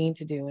 You didn't mean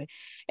to do it.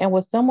 And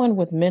with someone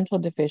with mental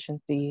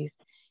deficiencies,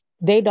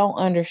 they don't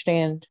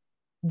understand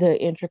the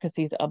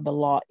intricacies of the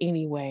law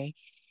anyway.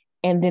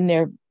 And then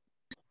they're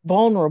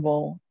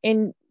vulnerable,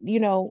 and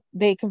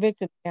they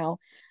convicted now.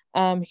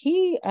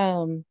 He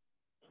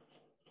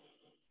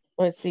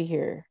Let's see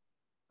here.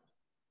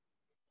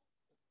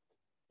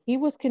 He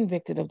was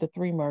convicted of the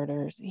three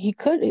murders.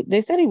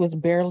 They said he was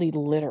barely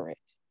literate.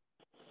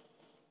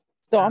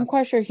 So I'm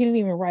quite sure he didn't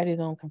even write his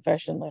own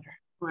confession letter.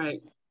 Right.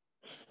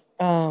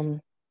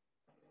 Um,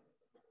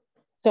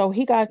 so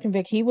he got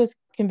convicted. He was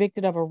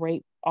convicted of a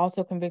rape,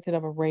 also convicted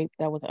of a rape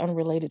that was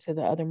unrelated to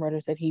the other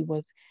murders that he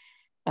was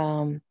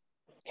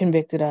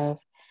convicted of.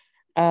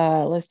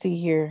 Let's see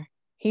here.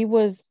 He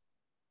was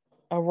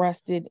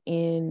arrested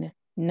in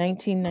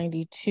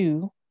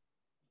 1992,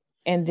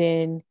 and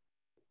then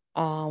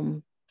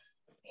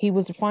he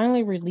was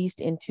finally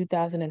released in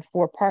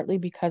 2004, partly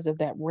because of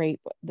that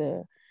rape,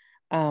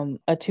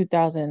 a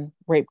 2000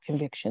 rape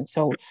conviction.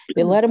 So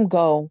they let him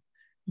go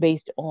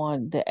based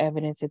on the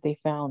evidence that they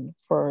found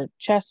for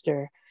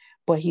Chester,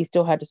 but he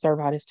still had to serve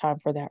out his time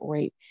for that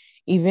rape.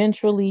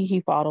 Eventually,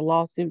 he filed a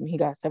lawsuit and he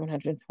got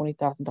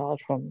 $720,000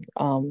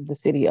 from the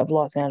city of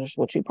Los Angeles,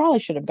 which he probably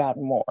should have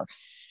gotten more,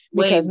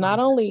 because not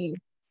only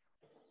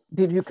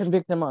did you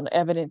convict him on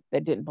evidence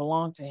that didn't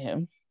belong to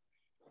him,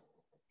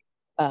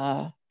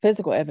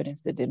 physical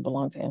evidence that didn't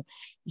belong to him,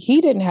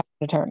 he didn't have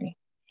an attorney.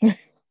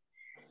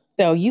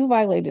 So you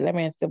violated that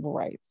man's civil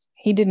rights.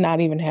 He did not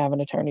even have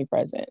an attorney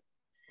present.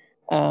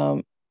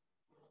 And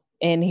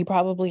he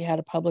probably had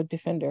a public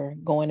defender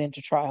going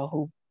into trial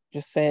who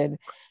just said,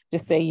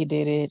 just say you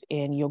did it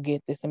and you'll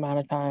get this amount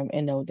of time,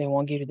 and no, they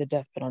won't give you the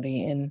death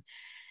penalty, and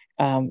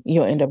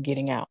you'll end up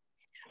getting out.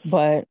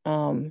 But,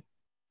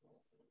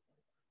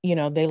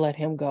 they let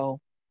him go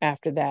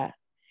after that.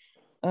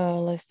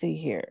 Let's see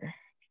here.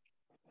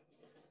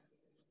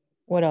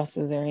 What else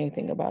is there?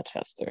 Anything about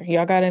Chester?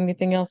 Y'all got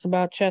anything else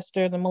about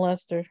Chester the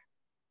molester?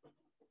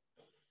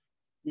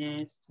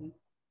 Nasty.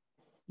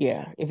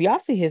 Yeah. If y'all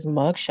see his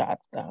mug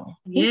shots though,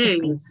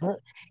 Yes.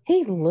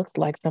 he looks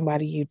like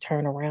somebody you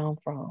turn around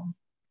from.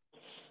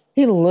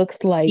 He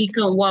looks like he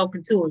come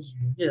walking towards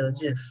you. Yeah,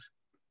 just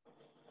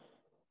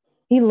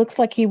he looks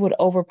like he would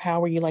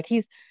overpower you. Like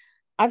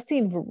I've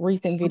seen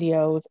recent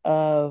videos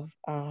of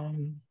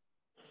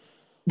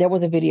there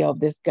was a video of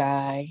this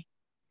guy.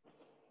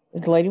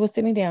 The lady was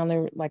sitting down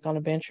there like on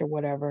a bench or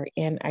whatever,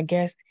 and I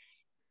guess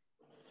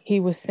he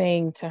was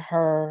saying to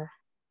her,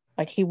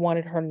 like, he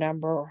wanted her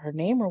number or her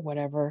name or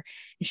whatever,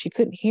 and she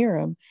couldn't hear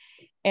him.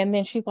 And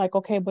then she's like,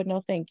 okay, but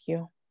no thank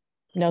you,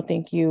 no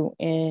thank you.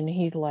 And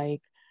he's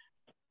like,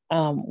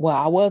 well,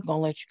 I was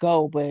gonna let you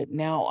go, but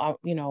now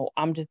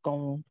I'm just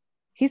gonna,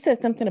 he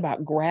said something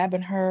about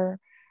grabbing her,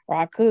 or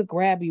I could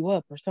grab you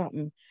up or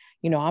something.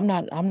 I'm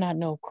not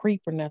no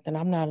creep or nothing.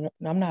 I'm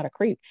not a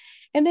creep.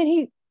 And then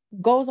he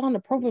goes on to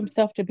prove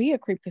himself to be a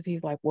creep, because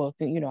he's like, well,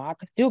 I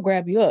could still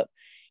grab you up.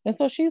 And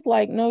so she's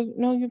like, no,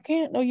 no, you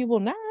can't. No, you will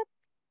not.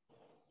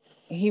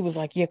 And he was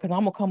like, yeah, because I'm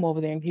gonna come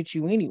over there and get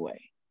you anyway.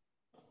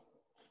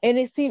 And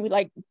it seemed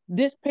like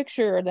this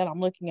picture that I'm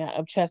looking at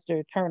of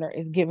Chester Turner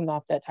is giving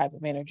off that type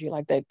of energy,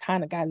 like the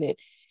kind of guy that,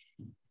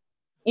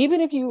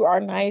 even if you are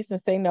nice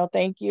and say no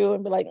thank you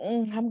and be like,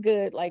 I'm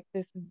good, like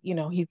this is,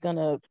 he's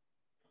gonna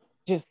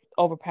just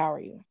overpower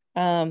you.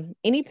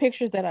 Any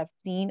pictures that I've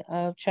seen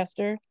of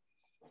Chester,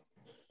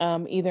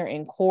 either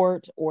in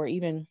court or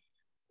even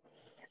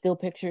still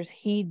pictures,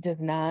 he does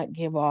not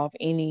give off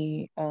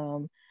any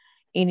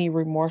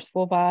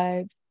remorseful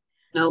vibes.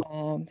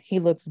 nope. He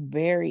looks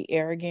very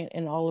arrogant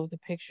in all of the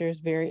pictures,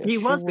 very He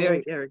was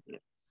very assured.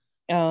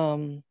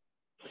 arrogant.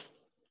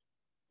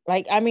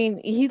 Like, I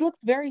mean, he looks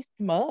very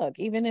smug,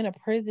 even in a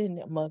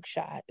prison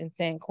mugshot in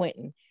San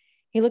Quentin.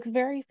 He looks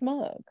very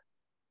smug.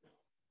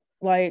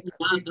 Like,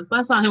 If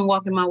I saw him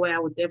walking my way, I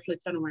would definitely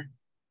turn around.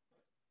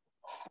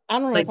 I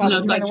don't know if Like I would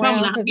turn like from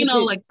around the, because if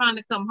it, like trying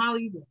to come holler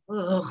you.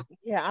 Ugh.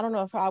 yeah, I don't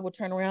know if I would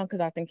turn around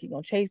because I think he's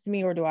gonna chase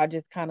me, or do I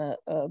just kind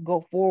of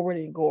go forward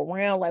and go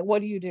around? Like,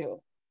 what do you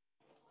do?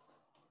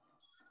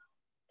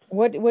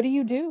 What do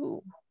you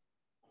do?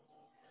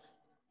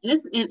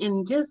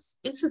 And just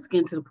it's just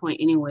getting to the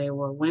point anyway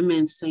where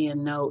women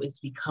saying no is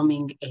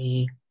becoming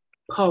a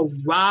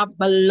problem.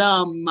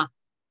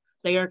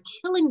 They are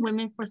killing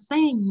women for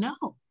saying no.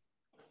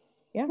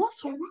 Yeah.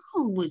 What's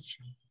wrong with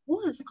you?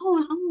 What's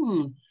going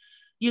on?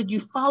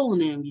 You follow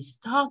them, you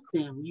stalk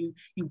them, you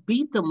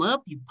beat them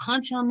up, you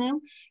punch on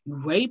them,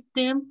 you rape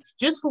them,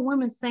 just for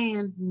women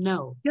saying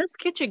no. Just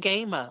get your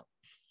game up.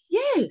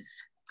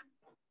 Yes.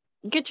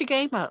 Get your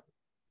game up.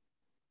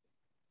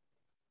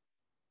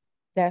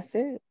 That's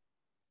it.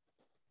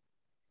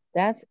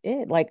 That's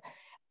it. Like,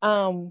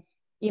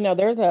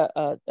 there's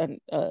a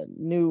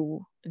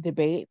new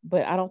debate,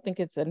 but I don't think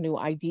it's a new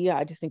idea.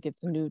 I just think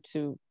it's new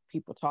to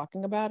people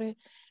talking about it.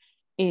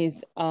 is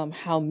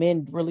how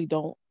men really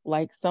don't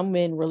like, some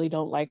men really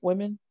don't like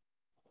women.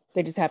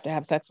 They just have to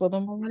have sex with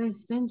them. Oh, I didn't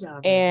send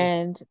y'all that.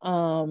 And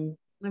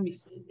Let me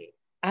send it.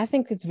 I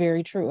think it's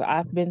very true.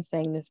 I've been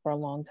saying this for a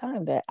long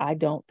time, that I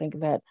don't think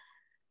that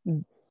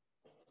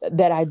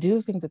I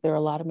do think that there are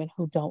a lot of men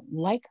who don't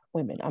like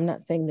women. I'm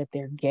not saying that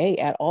they're gay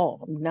at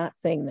all. I'm not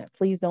saying that.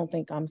 Please don't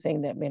think I'm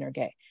saying that men are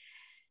gay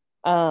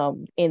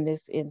in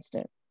this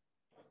instant.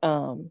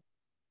 Um,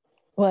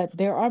 but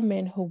there are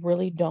men who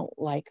really don't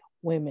like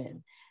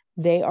women.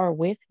 They are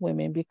with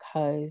women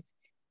because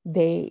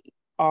they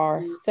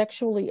are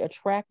sexually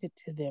attracted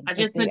to them, I but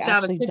just they sent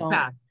y'all the actually don't.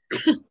 TikTok.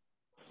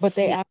 But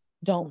they Yeah.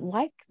 actually don't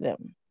like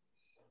them.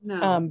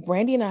 No.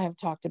 Brandy and I have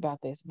talked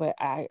about this, but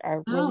I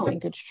really No.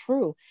 think it's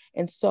true.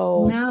 And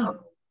so No.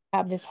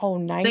 have this whole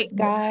nice They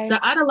guy. the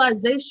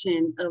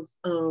idolization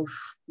of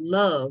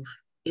love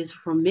is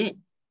from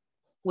men.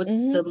 With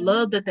Mhm. the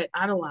love that they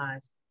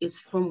idolize is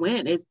from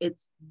women.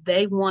 It's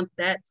they want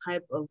that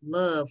type of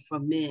love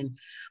from men.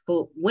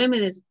 But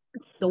women is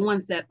the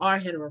ones that are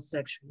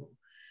heterosexual.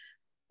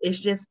 It's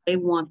just they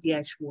want the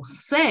actual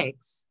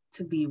sex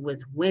to be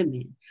with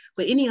women.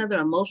 But any other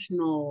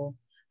emotional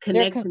Their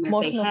connection that they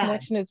emotional have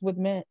connection is with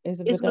men, is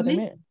is with with other men.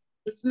 men.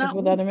 It's It's not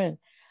with women. other men.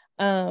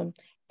 Um,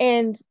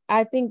 and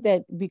I think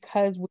that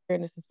because we're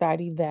in a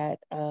society that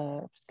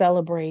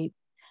celebrates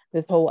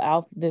this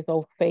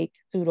whole fake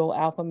pseudo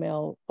alpha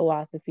male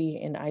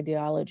philosophy and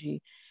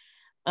ideology,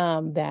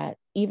 that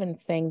even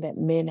saying that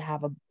men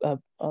have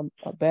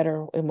a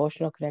better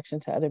emotional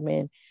connection to other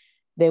men,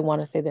 they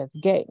want to say that's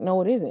gay.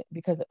 No, it isn't,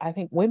 because I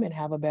think women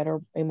have a better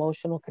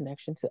emotional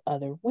connection to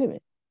other women.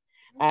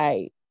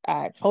 I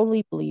I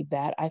totally believe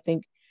that. I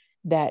think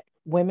that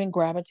women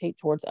gravitate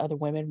towards other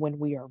women when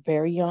we are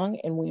very young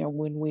and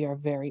when we are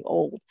very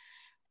old.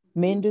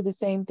 Men do the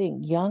same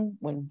thing. Young,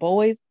 when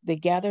boys, they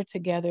gather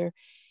together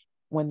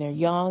when they're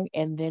young,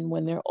 and then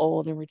when they're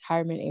old in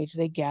retirement age,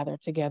 they gather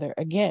together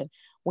again.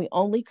 We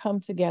only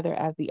come together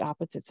as the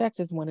opposite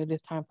sexes when it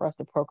is time for us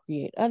to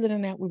procreate. Other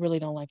than that, we really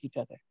don't like each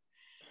other.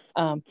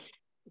 Um,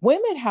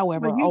 Women,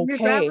 however, Well, are you okay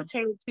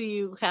gravitate to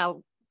you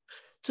how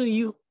to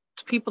you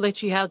to people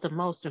that you have the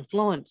most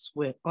influence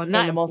with, or in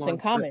not the most in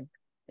influence, but common.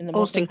 In the most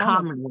most in in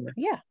common. common with.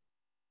 Yeah,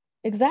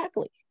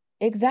 exactly.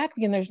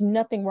 Exactly. And there's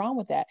nothing wrong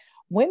with that.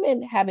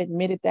 Women have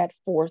admitted that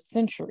for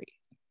centuries,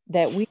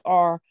 that we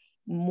are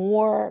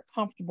more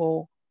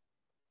comfortable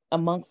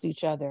amongst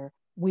each other.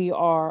 We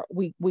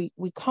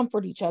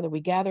comfort each other. We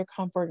gather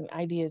comfort and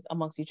ideas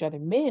amongst each other.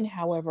 Men,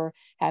 however,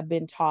 have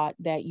been taught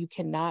that you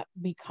cannot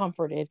be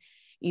comforted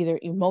either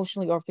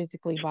emotionally or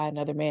physically by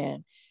another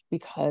man,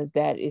 because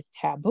that is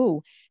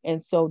taboo.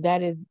 And so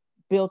that is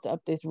built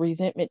up this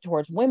resentment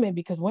towards women,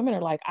 because women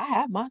are like, I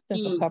have my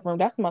sense of Mm. comfort.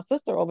 That's my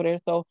sister over there.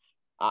 So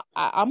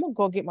I'm gonna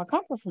go get my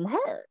comfort from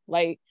her.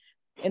 Like,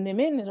 and the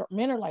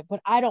men are like,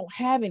 but I don't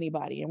have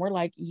anybody. And we're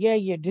like, yeah,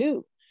 you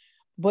do,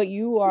 but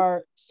you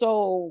are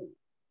so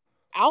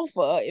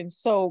alpha and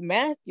so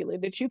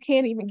masculine that you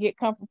can't even get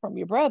comfort from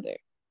your brother.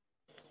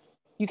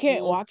 You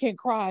can't, oh, Mm. I can't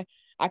cry.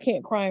 I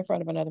can't cry in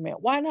front of another man.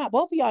 Why not?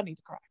 Both of y'all need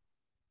to cry.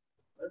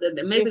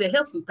 Maybe If they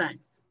help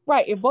sometimes.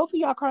 Right, if both of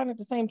y'all crying at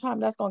the same time,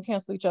 that's gonna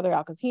cancel each other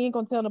out, because he ain't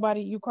gonna tell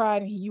nobody you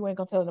cried, and you ain't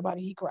gonna tell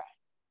nobody he cried.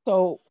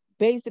 So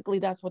basically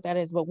that's what that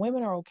is. But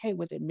women are okay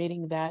with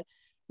admitting that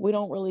we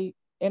don't really,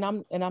 and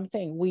I'm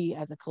saying we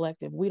as a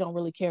collective, we don't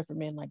really care for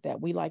men like that.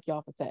 We like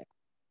y'all for sex.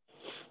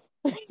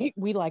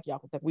 We like y'all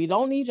for sex. We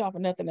don't need y'all for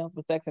nothing else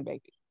but sex and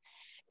babies.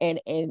 And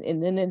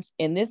then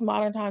in this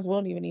modern times, we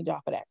don't even need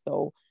y'all for that.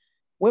 So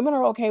women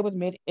are okay with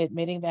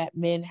admitting that.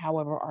 Men,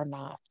 however, are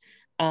not.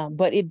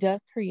 But it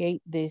does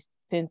create this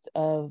sense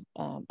of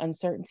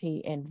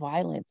uncertainty and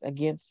violence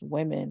against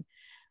women,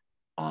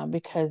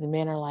 because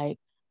men are like,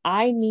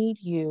 I need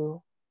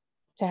you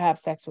to have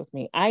sex with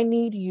me. I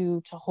need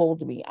you to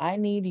hold me. I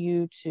need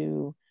you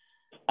to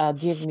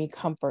give me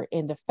comfort.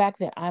 And the fact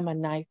that I'm a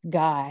nice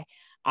guy,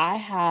 I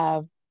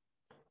have,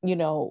 you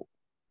know,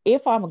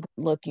 if I'm good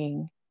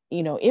looking,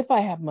 if I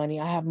have money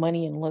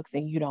and looks,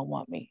 and you don't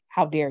want me.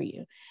 How dare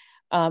you?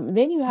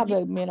 Then you have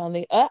the men on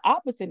the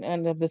opposite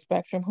end of the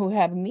spectrum who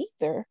have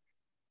neither,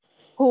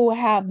 who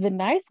have the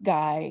nice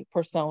guy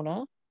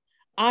persona.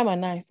 I'm a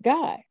nice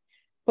guy,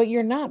 but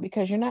you're not,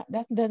 because you're not.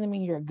 That doesn't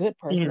mean you're a good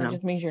You person. That know,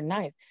 just means you're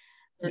nice.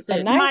 That's A it.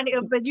 you nice,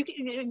 might, but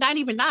you're not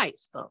even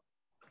nice though.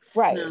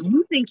 right? No.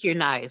 You think you're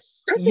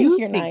nice. You think You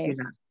you're think nice,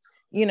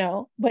 you're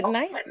nice. but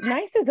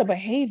nice is a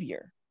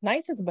behavior.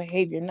 Nice is a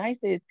behavior. Nice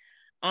is,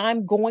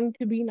 I'm going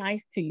to be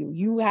nice to you.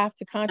 You have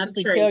to Not a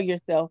consciously tell trait.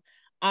 yourself,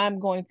 I'm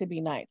going to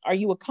be nice. Are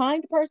you a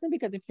kind person?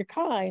 Because if you're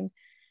kind,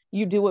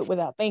 you do it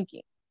without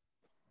thinking.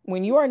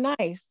 When you are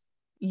nice,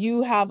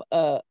 you have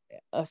a,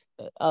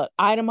 a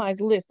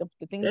itemized list of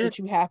the things Good. that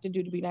you have to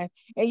do to be nice,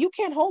 and you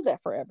can't hold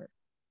that forever,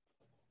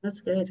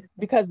 That's good.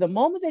 because the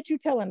moment that you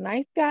tell a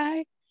nice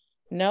guy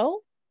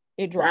no,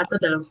 it So after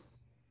drops. the,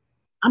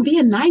 I'm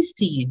being nice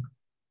to you.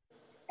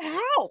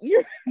 How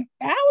you're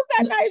how is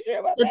that nice?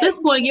 You're my At this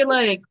baby. point, you're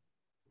like,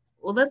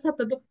 well, let's have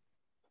the door.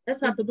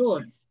 Let's have the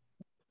door.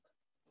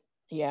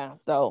 Yeah,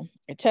 so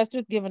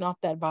Chester's giving off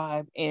that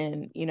vibe,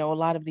 and a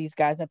lot of these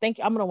guys. I think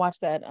I'm gonna watch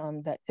that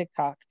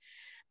TikTok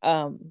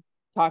um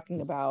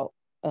talking about.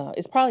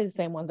 It's probably the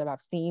same one that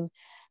I've seen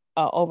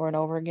over and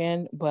over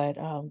again, but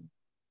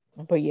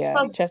yeah,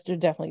 Well, Chester's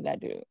definitely that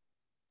dude.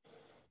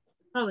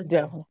 probably so.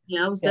 Definitely,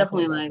 Yeah, I was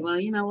definitely definitely that like, dude. well,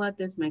 you know what?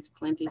 This makes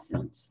plenty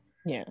sense.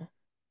 Yeah,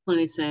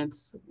 Plenty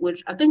sense.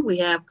 Which I think we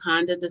have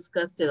kind of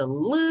discussed it a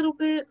little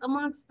bit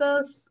amongst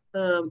us,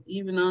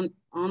 even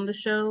on the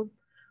show,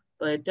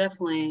 but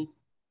definitely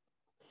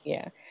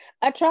yeah.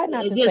 I try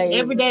not it to just say.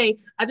 every day.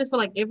 I just feel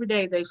like every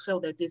day they show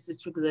that this is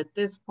true. Because at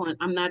this point,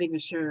 I'm not even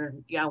sure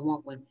y'all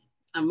want women.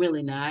 I'm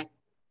really not.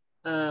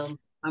 I'm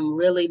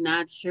really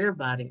not sure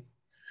about it.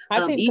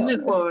 I think Even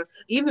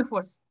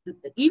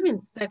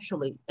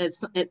sexually,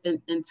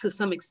 and to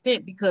some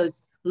extent,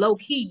 because low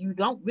key, you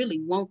don't really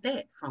want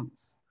that from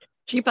us.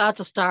 She about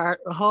to start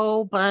a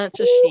whole bunch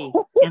of she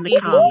in the And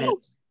did,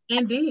 comments.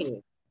 and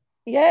did,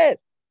 yes,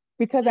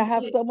 because I and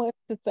have did. so much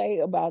to say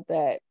about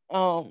that.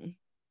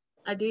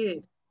 I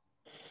did.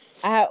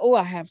 I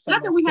have so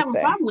Not that much we to have a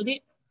say. problem with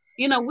it.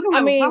 We don't I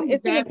have a mean, problem with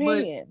it's an that, but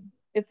opinion.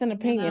 It's an you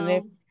opinion.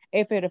 know,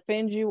 If it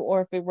offends you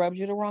or if it rubs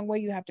you the wrong way,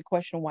 you have to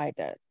question why it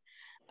does.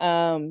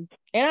 And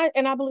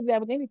I believe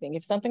that with anything.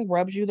 If something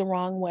rubs you the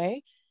wrong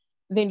way,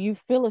 then you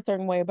feel a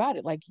certain way about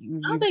it. Like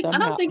you've I don't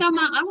somehow. think I'm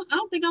not. I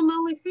don't think I'm the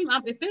only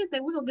female. If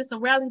anything, we're gonna get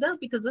some rallied up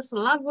because there's a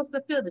lot of us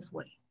that feel this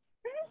way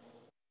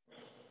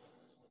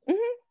Mhm.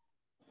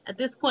 at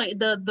this point.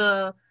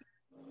 The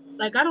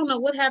like I don't know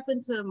what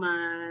happened to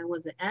my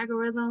was it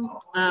algorithm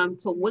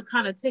to what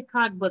kind of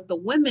TikTok, but the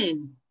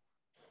women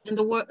in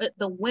the world,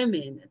 the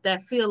women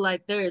that feel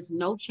like there is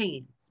no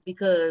chance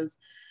because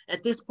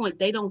at this point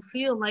they don't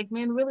feel like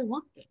men really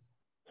want them.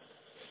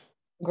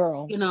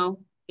 Girl, You know,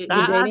 the it's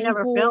I dating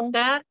never felt pool.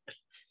 that,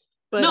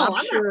 but no, I'm I'm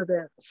not. sure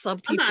that some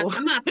people.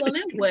 I'm not feeling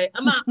that way.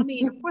 I'm not. I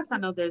mean, of course, I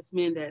know there's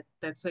men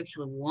that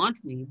sexually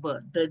want me,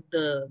 but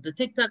the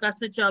TikTok I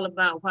sent y'all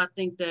about, I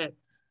think that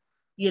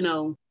you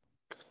know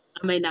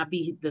I may not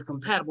be the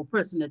compatible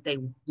person that they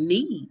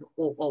need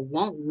or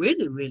want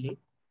really, really.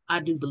 I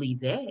do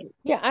believe that.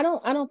 Yeah, I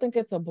don't think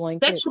it's a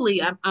blanket.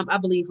 Sexually, I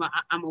believe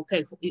I'm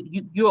okay.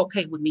 You're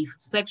okay with me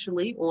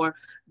sexually or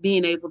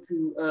being able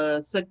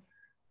to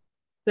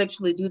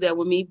sexually do that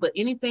with me. But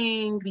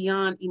anything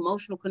beyond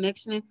emotional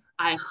connection,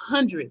 I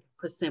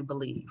 100%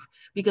 believe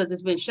because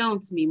it's been shown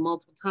to me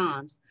multiple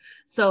times.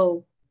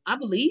 So I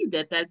believe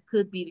that that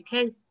could be the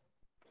case.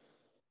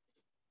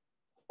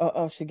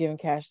 Oh, she giving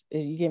cash.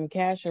 You giving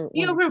cash or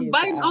You one of the over here kids the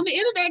biting eye? on the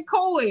internet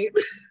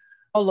cord.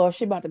 Oh Lord,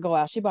 she about to go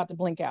out. She about to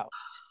blink out.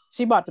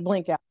 She about to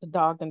blink out. The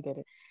dog done did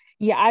it.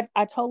 Yeah,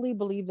 I totally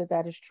believe that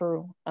that is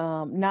true.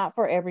 Not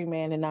for every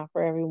man and not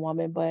for every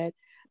woman, but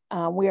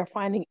we are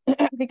finding.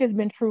 I think it's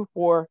been true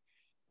for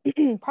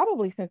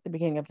probably since the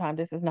beginning of time.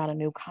 This is not a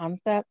new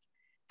concept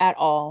at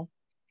all.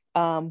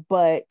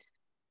 But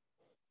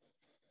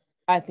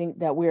I think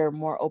that we're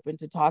more open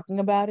to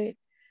talking about it,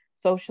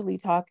 socially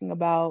talking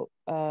about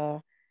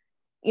the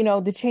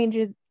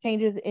changes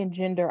in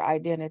gender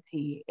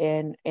identity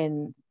and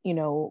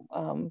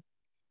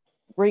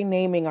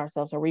renaming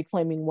ourselves or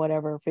reclaiming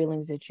whatever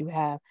feelings that you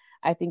have.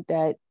 I think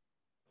that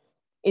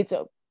it's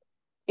a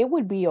it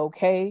would be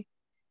okay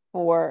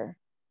for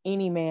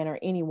any man or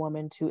any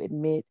woman to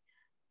admit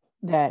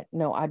that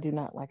no, I do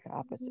not like the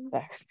opposite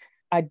sex.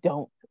 I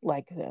don't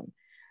like them.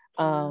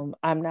 Mhm.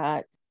 I'm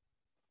not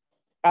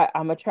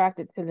I'm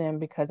attracted to them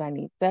because I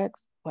need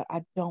sex, but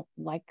I don't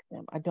like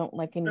them. I don't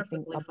like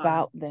anything Perfectly fine.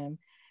 about them.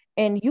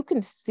 And you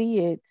can see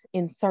it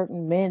in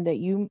certain men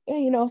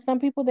that some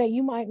people that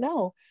you might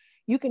know.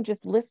 You can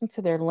just listen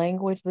to their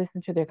language,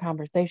 listen to their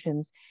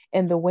conversations,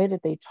 and the way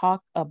that they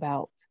talk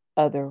about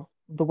the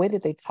way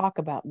that they talk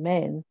about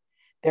men,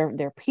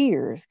 their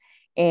peers,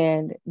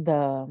 and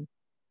the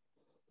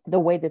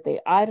way that they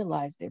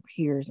idolize their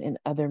peers and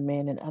other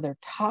men and other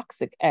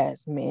toxic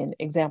ass men,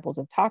 examples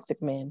of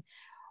toxic men,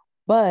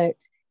 but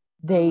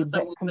Oh, they I thought we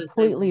were going to say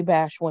completely one.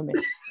 bash women.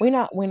 We're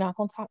not gonna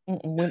talk.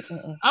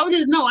 Mm-mm. I was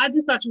just no. I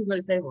just thought you were going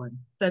to say one.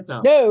 That's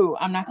all. No,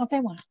 I'm not gonna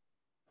say one.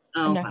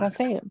 I'm Oh, not okay. gonna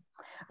say it.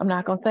 I'm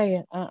not gonna say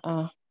it.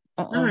 All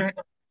right.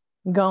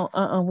 Go.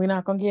 We're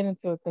not gonna get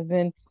into it because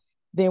then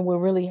we'll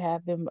really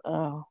have Yeah,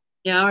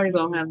 I already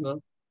gonna have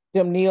them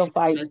the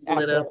neophytes comments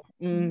lit after. up.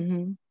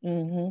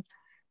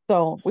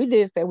 So we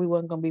did say we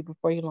wasn't gonna be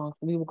before you long.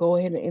 So we will go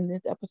ahead and end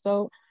this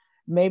episode.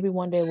 Maybe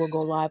one day we'll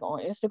go live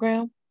on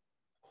Instagram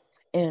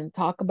and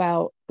talk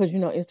about because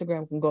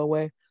Instagram can go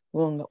away.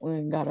 We ain't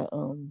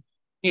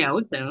Yeah,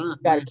 we say,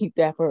 gotta keep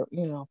that for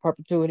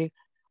perpetuity.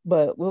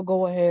 But we'll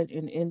go ahead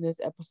and end this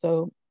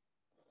episode,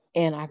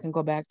 and I can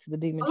go back to the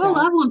demon I'll go child.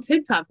 live on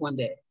TikTok one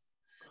day.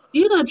 Do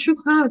you know true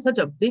crime is such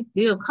a big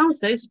deal?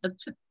 Conversation,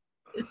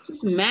 it's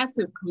just a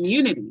massive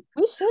community.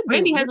 We should do.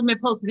 Brandy hasn't been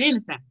posted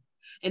anything,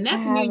 and I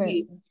that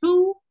community haven't. is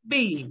too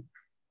big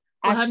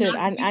for I her should. not to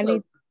I, be I need.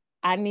 posted.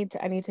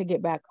 I need to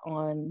get back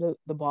on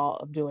the ball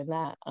of doing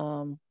that.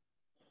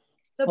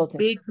 It's a Posting.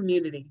 big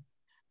community.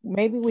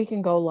 Maybe we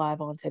can go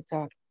live on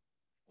TikTok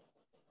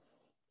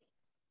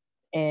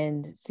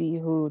and see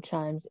who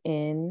chimes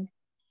in.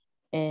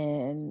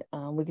 and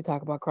we could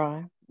talk about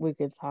crime. We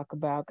could talk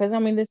about, because I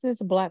mean, this is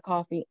black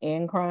coffee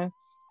and crime.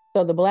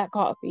 So the black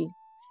coffee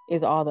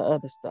is all the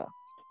other stuff,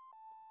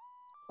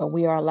 but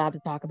we are allowed to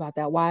talk about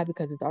that. Why?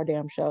 Because it's our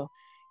damn show,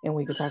 and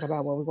we can talk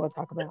about what we want to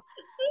talk about.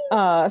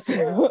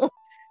 So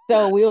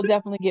so we'll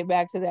definitely get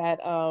back to that.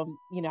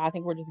 I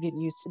think we're just getting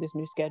used to this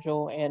new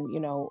schedule, and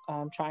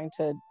trying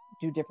to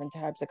do different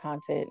types of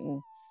content,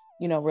 and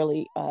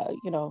really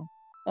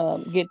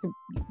get to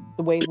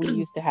the way we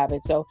used to have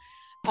it. So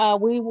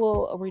we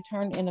will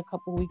return in a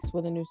couple weeks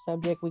with a new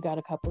subject. We got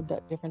a couple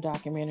different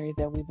documentaries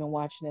that we've been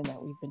watching and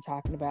that we've been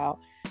talking about.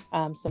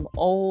 Some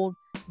old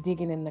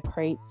digging in the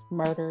crates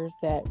murders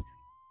that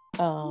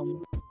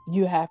um,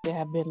 you have to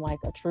have been like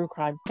a true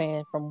crime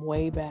fan from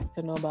way back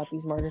to know about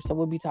these murders. So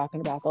we'll be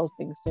talking about those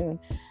things soon.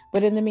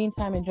 But in the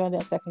meantime, enjoy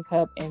that second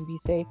cup and be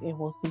safe. And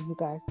we'll see you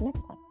guys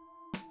next time.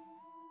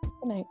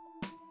 Good night.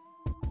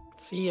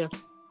 See ya.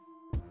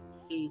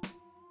 Peace.